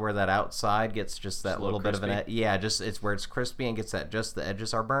burnt, like to where that outside gets just that a little little bit of an crispy. just it's where it's crispy and gets that just the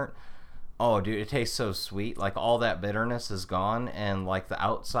edges are burnt. Oh, dude, it tastes so sweet. Like all that bitterness is gone, and like the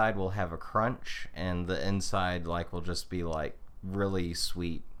outside will have a crunch, and the inside like will just be like really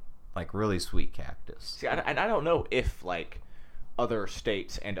sweet cactus. See, I don't know if like other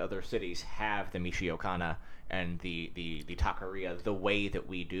states and other cities have the Michoacana and the taqueria the way that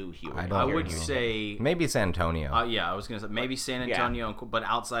we do here. I I don't would know. say Maybe San Antonio. yeah, I was gonna say maybe San Yeah. Antonio, but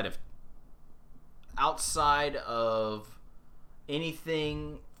outside of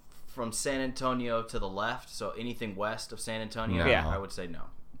anything from San Antonio to the left, so anything west of San Antonio, No. Yeah. I would say no,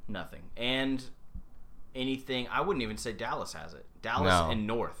 nothing. And anything, I wouldn't even say Dallas has it. Dallas No. and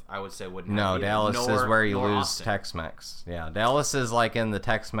north, I would say wouldn't. No, have it either. Dallas is Nor- where you nor lose Austin. Tex-Mex. Yeah, Dallas is like in the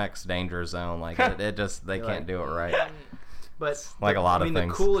Tex-Mex danger zone. Like it just they can't do it right. But Like a lot I of mean,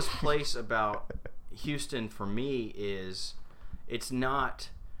 things. the coolest place about Houston for me is it's not.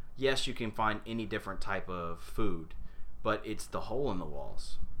 Yes, you can find any different type of food, but it's the hole in the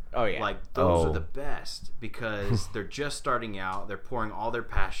walls. Oh yeah. Like those Oh. are the best because they're just starting out. They're pouring all their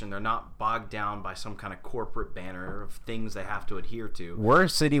passion. They're not bogged down by some kind of corporate banner of things they have to adhere to. We're a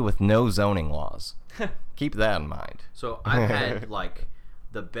city with no zoning laws. Keep that in mind. So I've had like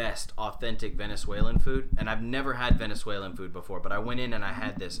the best authentic Venezuelan food, and I've never had Venezuelan food before. But I went in and I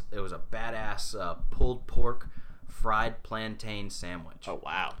had this. It was a badass pulled pork fried plantain sandwich. Oh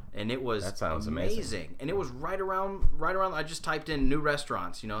wow. And it was That sounds amazing. And it was right around. I just typed in new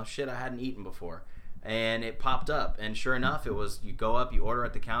restaurants, shit I hadn't eaten before, and it popped up. And sure enough, it was you go up, you order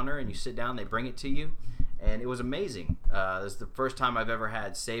at the counter, and you sit down. They bring it to you, and it was amazing. It was the first time I've ever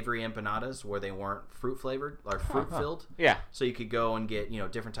had savory empanadas where they weren't fruit flavored or fruit filled. Yeah. So you could go and get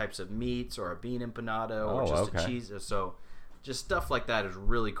different types of meats or a bean empanada or Oh, just okay. a cheese. So just stuff like that is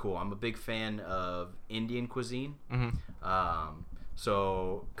really cool. I'm a big fan of Indian cuisine.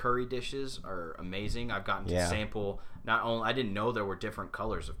 So curry dishes are amazing. I've gotten to sample not only I didn't know there were different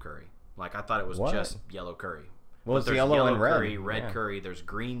colors of curry. Like I thought it was just yellow curry. Well, But it's there's yellow and red. curry, red Yeah. curry, there's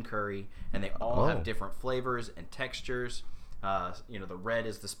green curry, and they all have different flavors and textures. The red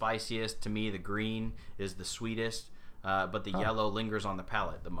is the spiciest. To me, the green is the sweetest, but the yellow lingers on the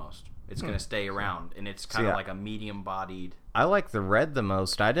palate the most. It's going to stay around, and it's kind of like a medium-bodied. I like the red the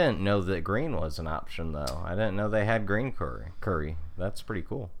most. I didn't know that green was an option, though. I didn't know they had green curry. That's pretty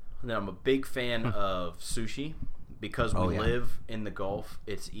cool. And I'm a big fan of sushi. Because we live in the Gulf,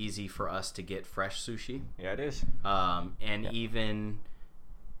 it's easy for us to get fresh sushi. Yeah, it is. Even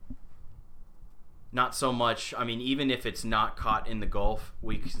not so much. I mean, even if it's not caught in the Gulf,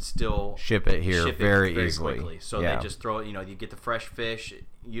 we can still ship it here very easily. Quickly. So they just throw it. You get the fresh fish.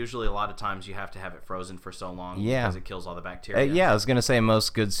 Usually, a lot of times you have to have it frozen for so long because it kills all the bacteria. I was gonna say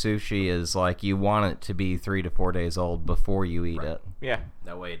most good sushi is like you want it to be 3 to 4 days old before you eat it. Yeah.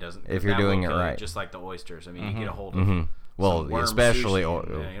 That way it doesn't. If you're doing it right, just like the oysters. I mean, you get a hold of well, some worm especially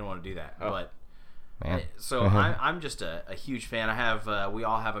sushi, you don't want to do that. But man. So I'm just a huge fan. I have we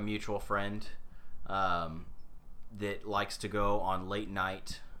all have a mutual friend that likes to go on late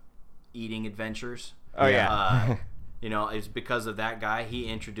night eating adventures. Oh yeah. It's because of that guy. He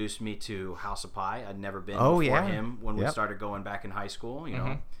introduced me to House of Pie. I'd never been before him when we started going back in high school,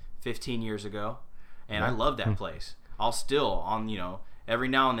 15 years ago. And I love that place. I'll still, every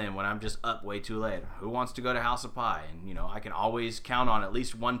now and then when I'm just up way too late, who wants to go to House of Pie? And, I can always count on at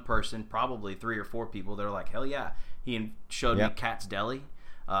least one person, probably 3 or 4 people that are like, hell yeah. He showed me Cat's Deli.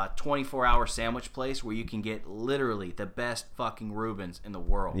 24-hour sandwich place where you can get literally the best fucking Reubens in the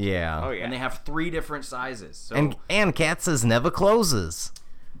world. Yeah. Oh yeah. And they have 3 different sizes. So, and Katz's never closes.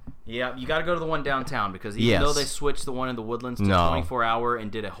 yeah, you got to go to the one downtown because even though they switched the one in the Woodlands to 24-hour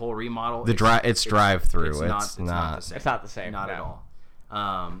and did a whole remodel, it's drive-through. It's not the same. It's not the same. Not no. at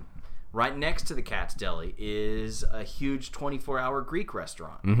all. Right next to the Cat's Deli is a huge 24-hour Greek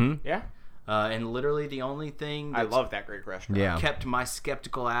restaurant. Mm-hmm. Yeah. And literally the only thing I that's love that Greek restaurant. Yeah. kept my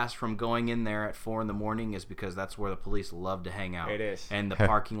skeptical ass from going in there at 4 a.m. is because that's where the police love to hang out. It is. And the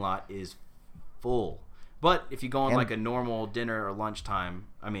parking lot is full. But if you go on like a normal dinner or lunchtime,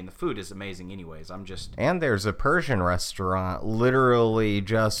 I mean, the food is amazing anyways. And there's a Persian restaurant literally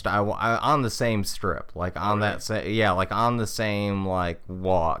just on the same strip, like on like on the same like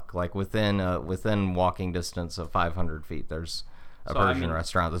walk, like within walking distance of 500 feet. There's a Persian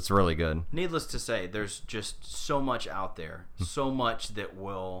restaurant that's really good. Needless to say, there's just so much out there, so much that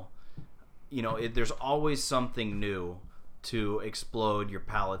will, there's always something new to explode your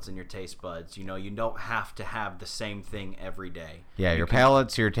palates and your taste buds. You don't have to have the same thing every day. Yeah, your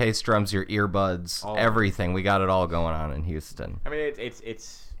palates, your taste drums, your earbuds, everything. We got it all going on in Houston. I mean,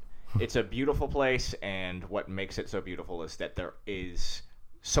 it's a beautiful place, and what makes it so beautiful is that there is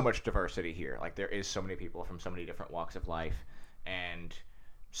so much diversity here. Like, there is so many people from so many different walks of life, and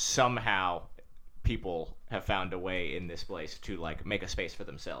somehow people have found a way in this place to like make a space for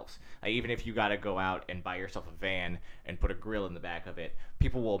themselves. Like, even if you got to go out and buy yourself a van and put a grill in the back of it,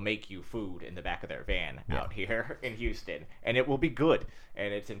 people will make you food in the back of their van out here in Houston, and it will be good.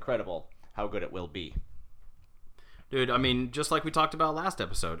 And it's incredible how good it will be. Dude, I mean, just like we talked about last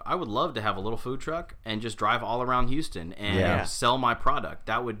episode, I would love to have a little food truck and just drive all around Houston and sell my product.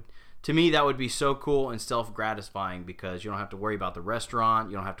 To me, that would be so cool and self-gratifying because you don't have to worry about the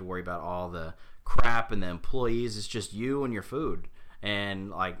restaurant. You don't have to worry about all the crap and the employees. It's just you and your food. And,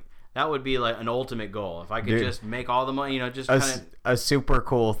 like, that would be, like, an ultimate goal. If I could just make all the money, just kind of... A super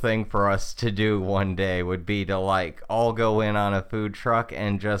cool thing for us to do one day would be to, like, all go in on a food truck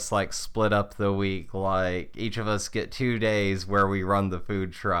and just, like, split up the week. Like, each of us get 2 days where we run the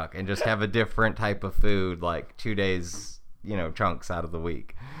food truck and just have a different type of food, like, 2 days... chunks out of the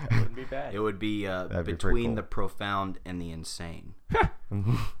week. It wouldn't be bad. It would be be between cool. the profound and the insane.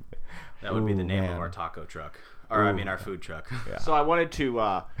 That would be the name of our taco truck. Or, I mean, our food truck. Yeah. So I wanted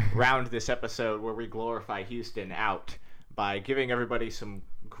to round this episode where we glorify Houston out by giving everybody some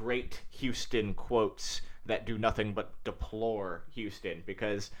great Houston quotes that do nothing but deplore Houston,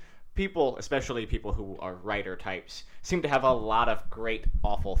 because people, especially people who are writer types, seem to have a lot of great,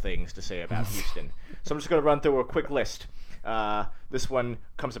 awful things to say about Houston. So I'm just going to run through a quick list. This one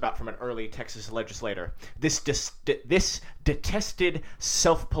comes about from an early Texas legislator. This detested,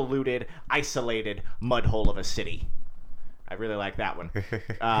 self-polluted, isolated mudhole of a city. I really like that one.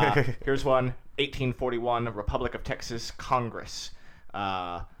 Here's one. 1841, Republic of Texas Congress.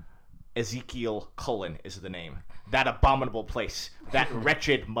 Ezekiel Cullen is the name. That abominable place, that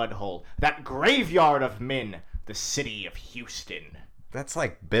wretched mudhole, that graveyard of men, the city of Houston. That's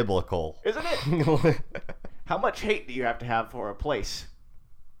like biblical. Isn't it? How much hate do you have to have for a place?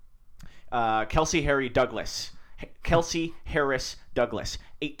 Kelsey Harris Douglas,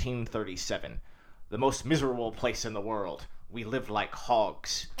 1837. The most miserable place in the world. We lived like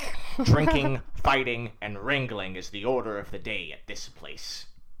hogs. Drinking, fighting, and wrangling is the order of the day at this place.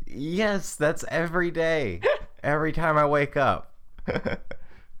 Yes, that's every day. Every time I wake up.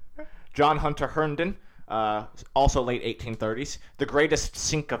 John Hunter Herndon, also late 1830s. The greatest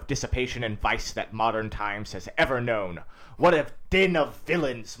sink of dissipation and vice that modern times has ever known. What a din of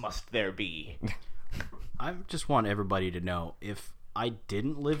villains must there be. I just want everybody to know, if I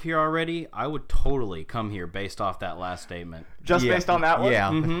didn't live here already, I would totally come here based off that last statement. Just based on that one? Yeah.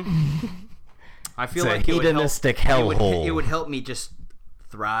 I feel It's a like it would help- hedonistic hellhole. It would help me just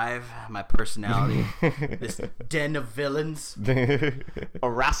thrive, my personality. This den of villains.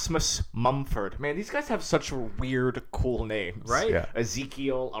 Erasmus Mumford. Man, these guys have such weird, cool names. Right? Yeah.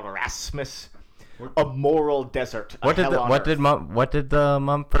 Ezekiel, Erasmus, a moral desert. What did the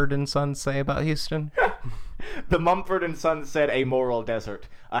Mumford and Sons say about Houston? The Mumford and Sons said a moral desert,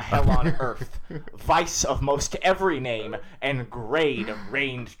 a hell on earth, vice of most every name, and grade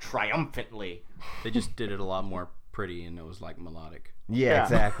reigned triumphantly. They just did it a lot more pretty, and it was like melodic. Yeah,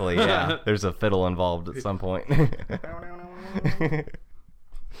 exactly. Yeah, there's a fiddle involved at some point. Of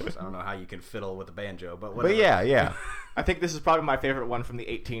course, I don't know how you can fiddle with a banjo, but whatever. But yeah. I think this is probably my favorite one from the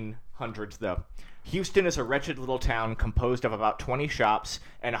 1800s, though. Houston is a wretched little town composed of about 20 shops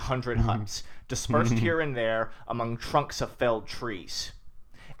and 100 huts, dispersed here and there among trunks of felled trees.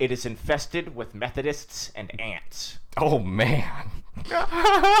 It is infested with Methodists and ants. Oh man,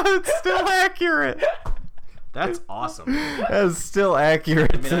 it's still accurate. That's awesome. That's still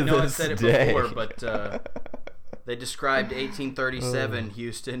accurate I mean, to I know I this said it day. before, but they described 1837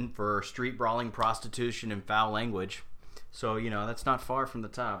 Houston for street brawling, prostitution, and foul language. So, that's not far from the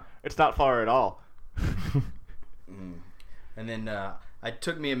top. It's not far at all. And then it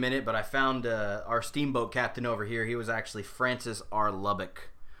took me a minute, but I found our steamboat captain over here. He was actually Francis R. Lubbock,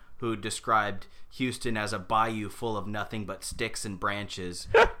 who described Houston as a bayou full of nothing but sticks and branches,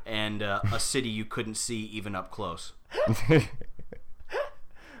 and a city you couldn't see even up close.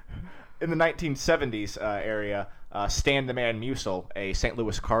 In the 1970s area, Stan the Man Musial, a St.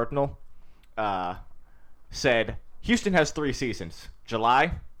 Louis Cardinal, said, Houston has 3 seasons,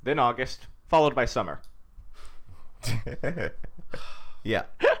 July, then August, followed by summer. Yeah.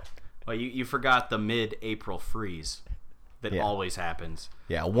 Well, you forgot the mid-April freeze that always happens.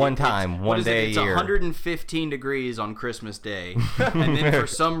 Yeah, one day It's a year. 115 degrees on Christmas Day, and then for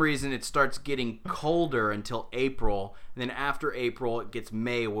some reason it starts getting colder until April, and then after April it gets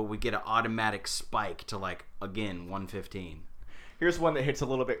May, where we get an automatic spike to, again, 115. Here's one that hits a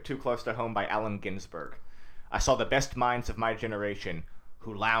little bit too close to home by Allen Ginsberg. I saw the best minds of my generation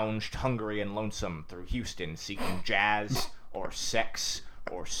who lounged hungry and lonesome through Houston seeking jazz or sex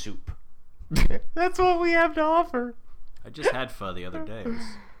or soup. That's what we have to offer. I just had pho the other day.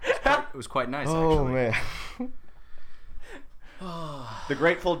 It was quite nice, Oh actually. man. The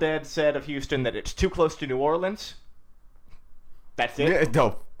Grateful Dead said of Houston that it's too close to New Orleans. That's it.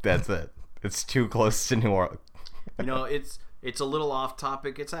 No, that's it. It's too close to New Orleans. It's a little off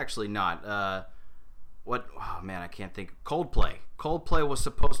topic. It's actually not. Oh man, I can't think. Coldplay. Coldplay was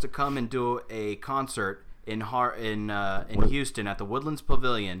supposed to come and do a concert in Houston at the Woodlands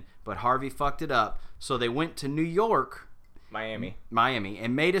Pavilion, but Harvey fucked it up. So they went to New York, Miami,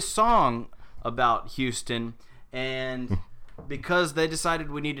 and made a song about Houston. And because they decided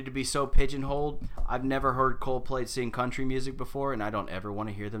we needed to be so pigeonholed, I've never heard Coldplay sing country music before, and I don't ever want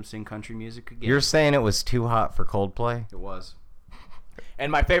to hear them sing country music again. You're saying it was too hot for Coldplay? It was.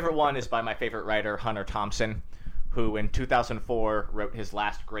 And my favorite one is by my favorite writer, Hunter Thompson, who in 2004 wrote his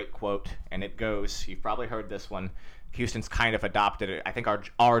last great quote, and it goes, you've probably heard this one, Houston's kind of adopted it. I think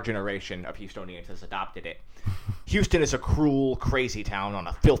our generation of Houstonians has adopted it. Houston is a cruel, crazy town on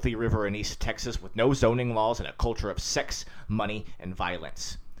a filthy river in East Texas with no zoning laws and a culture of sex, money, and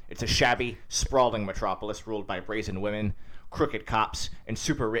violence. It's a shabby, sprawling metropolis ruled by brazen women, crooked cops, and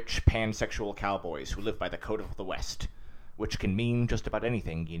super-rich pansexual cowboys who live by the code of the West, which can mean just about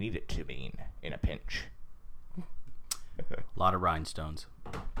anything you need it to mean in a pinch. A lot of rhinestones.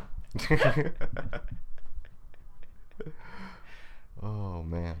 Oh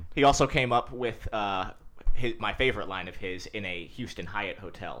man. He also came up with my favorite line of his in a Houston Hyatt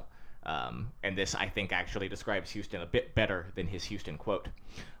hotel. And this, I think, actually describes Houston a bit better than his Houston quote.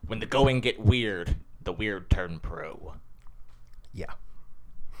 When the going get weird, the weird turn pro. Yeah.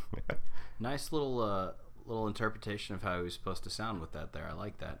 Nice little interpretation of how he was supposed to sound with that there. I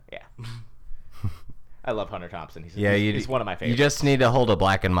like that. Yeah. I love Hunter Thompson. He's Yeah, he's one of my favorites. You just need to hold a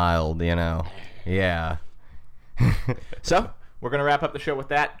black and mild, Yeah. So, we're going to wrap up the show with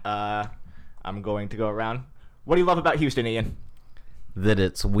that. I'm going to go around. What do you love about Houston, Ian? That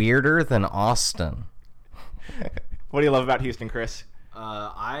it's weirder than Austin. What do you love about Houston, Chris?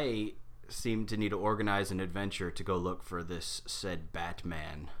 I seem to need to organize an adventure to go look for this said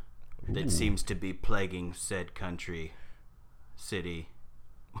Batman that seems to be plaguing said country, city.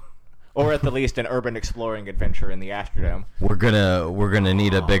 Or at the least an urban exploring adventure in the Astrodome. We're gonna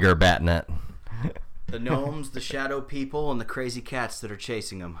need a bigger bat net. The gnomes, the shadow people, and the crazy cats that are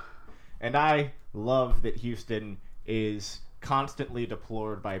chasing them. And I love that Houston is constantly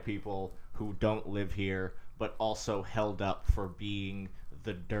deplored by people who don't live here, but also held up for being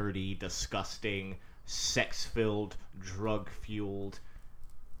the dirty, disgusting, sex-filled, drug-fueled,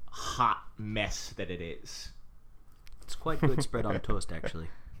 hot mess that it is. It's quite good spread on toast, actually.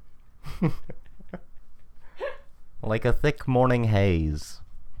 Like a thick morning haze.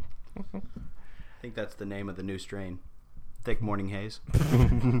 I think that's the name of the new strain. Thick Morning Haze.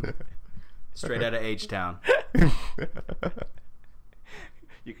 Straight out of H-Town.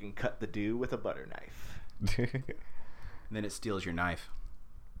 You can cut the dew with a butter knife. And then it steals your knife.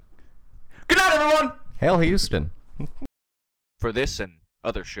 Good night, everyone! Hail Houston. For this and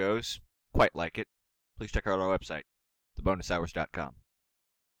other shows, quite like it, please check out our website, thebonushours.com.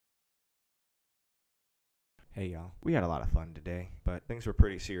 Hey, y'all. We had a lot of fun today, but things were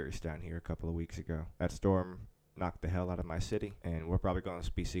pretty serious down here a couple of weeks ago. That storm knocked the hell out of my city, and we're probably going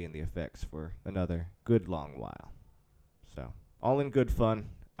to be seeing the effects for another good long while. So, all in good fun.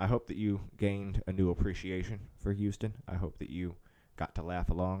 I hope that you gained a new appreciation for Houston. I hope that you got to laugh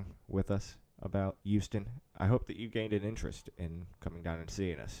along with us about Houston. I hope that you gained an interest in coming down and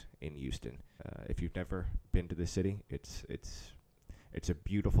seeing us in Houston. If you've never been to the city, it's a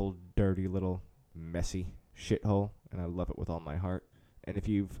beautiful, dirty little messy shithole, and I love it with all my heart. And if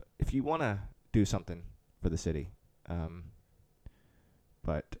you want to do something for the city,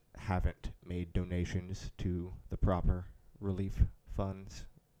 but haven't made donations to the proper relief funds,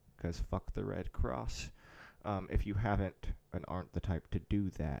 because fuck the Red Cross, if you haven't and aren't the type to do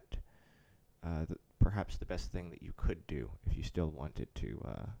that, perhaps the best thing that you could do if you still wanted to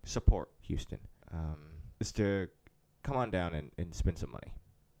support Houston is to come on down and spend some money.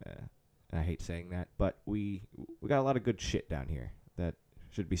 I hate saying that, but we got a lot of good shit down here that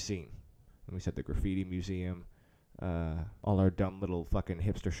should be seen. And we said the graffiti museum, all our dumb little fucking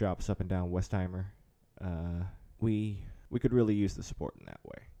hipster shops up and down Westheimer. We could really use the support in that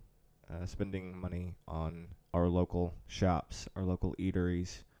way. Spending money on our local shops, our local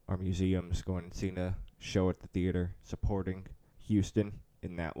eateries, our museums, going and seeing a show at the theater, supporting Houston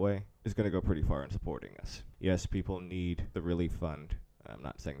in that way is going to go pretty far in supporting us. Yes, people need the relief fund. I'm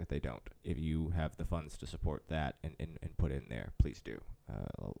not saying that they don't. If you have the funds to support that and put in there, please do.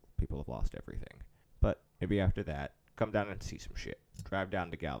 People have lost everything. But maybe after that, come down and see some shit. Drive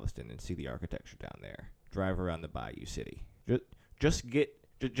down to Galveston and see the architecture down there. Drive around the Bayou City. Just get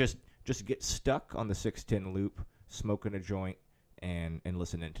stuck on the 610 loop, smoking a joint, and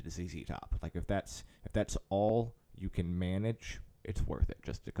listening to the ZZ Top. Like if that's all you can manage, it's worth it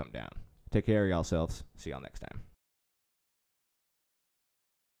just to come down. Take care of yourselves. See y'all next time.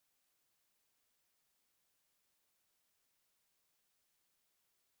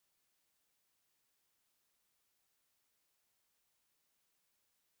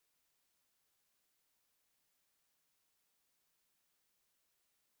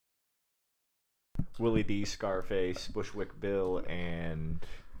 Willie D, Scarface, Bushwick Bill, and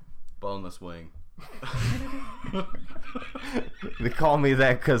Boneless Wing. They call me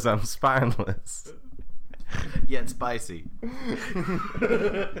that because I'm spineless. Yet spicy.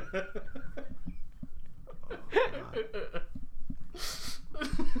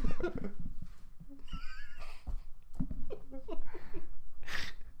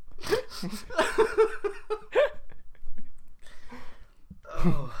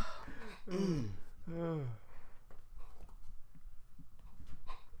 Oh.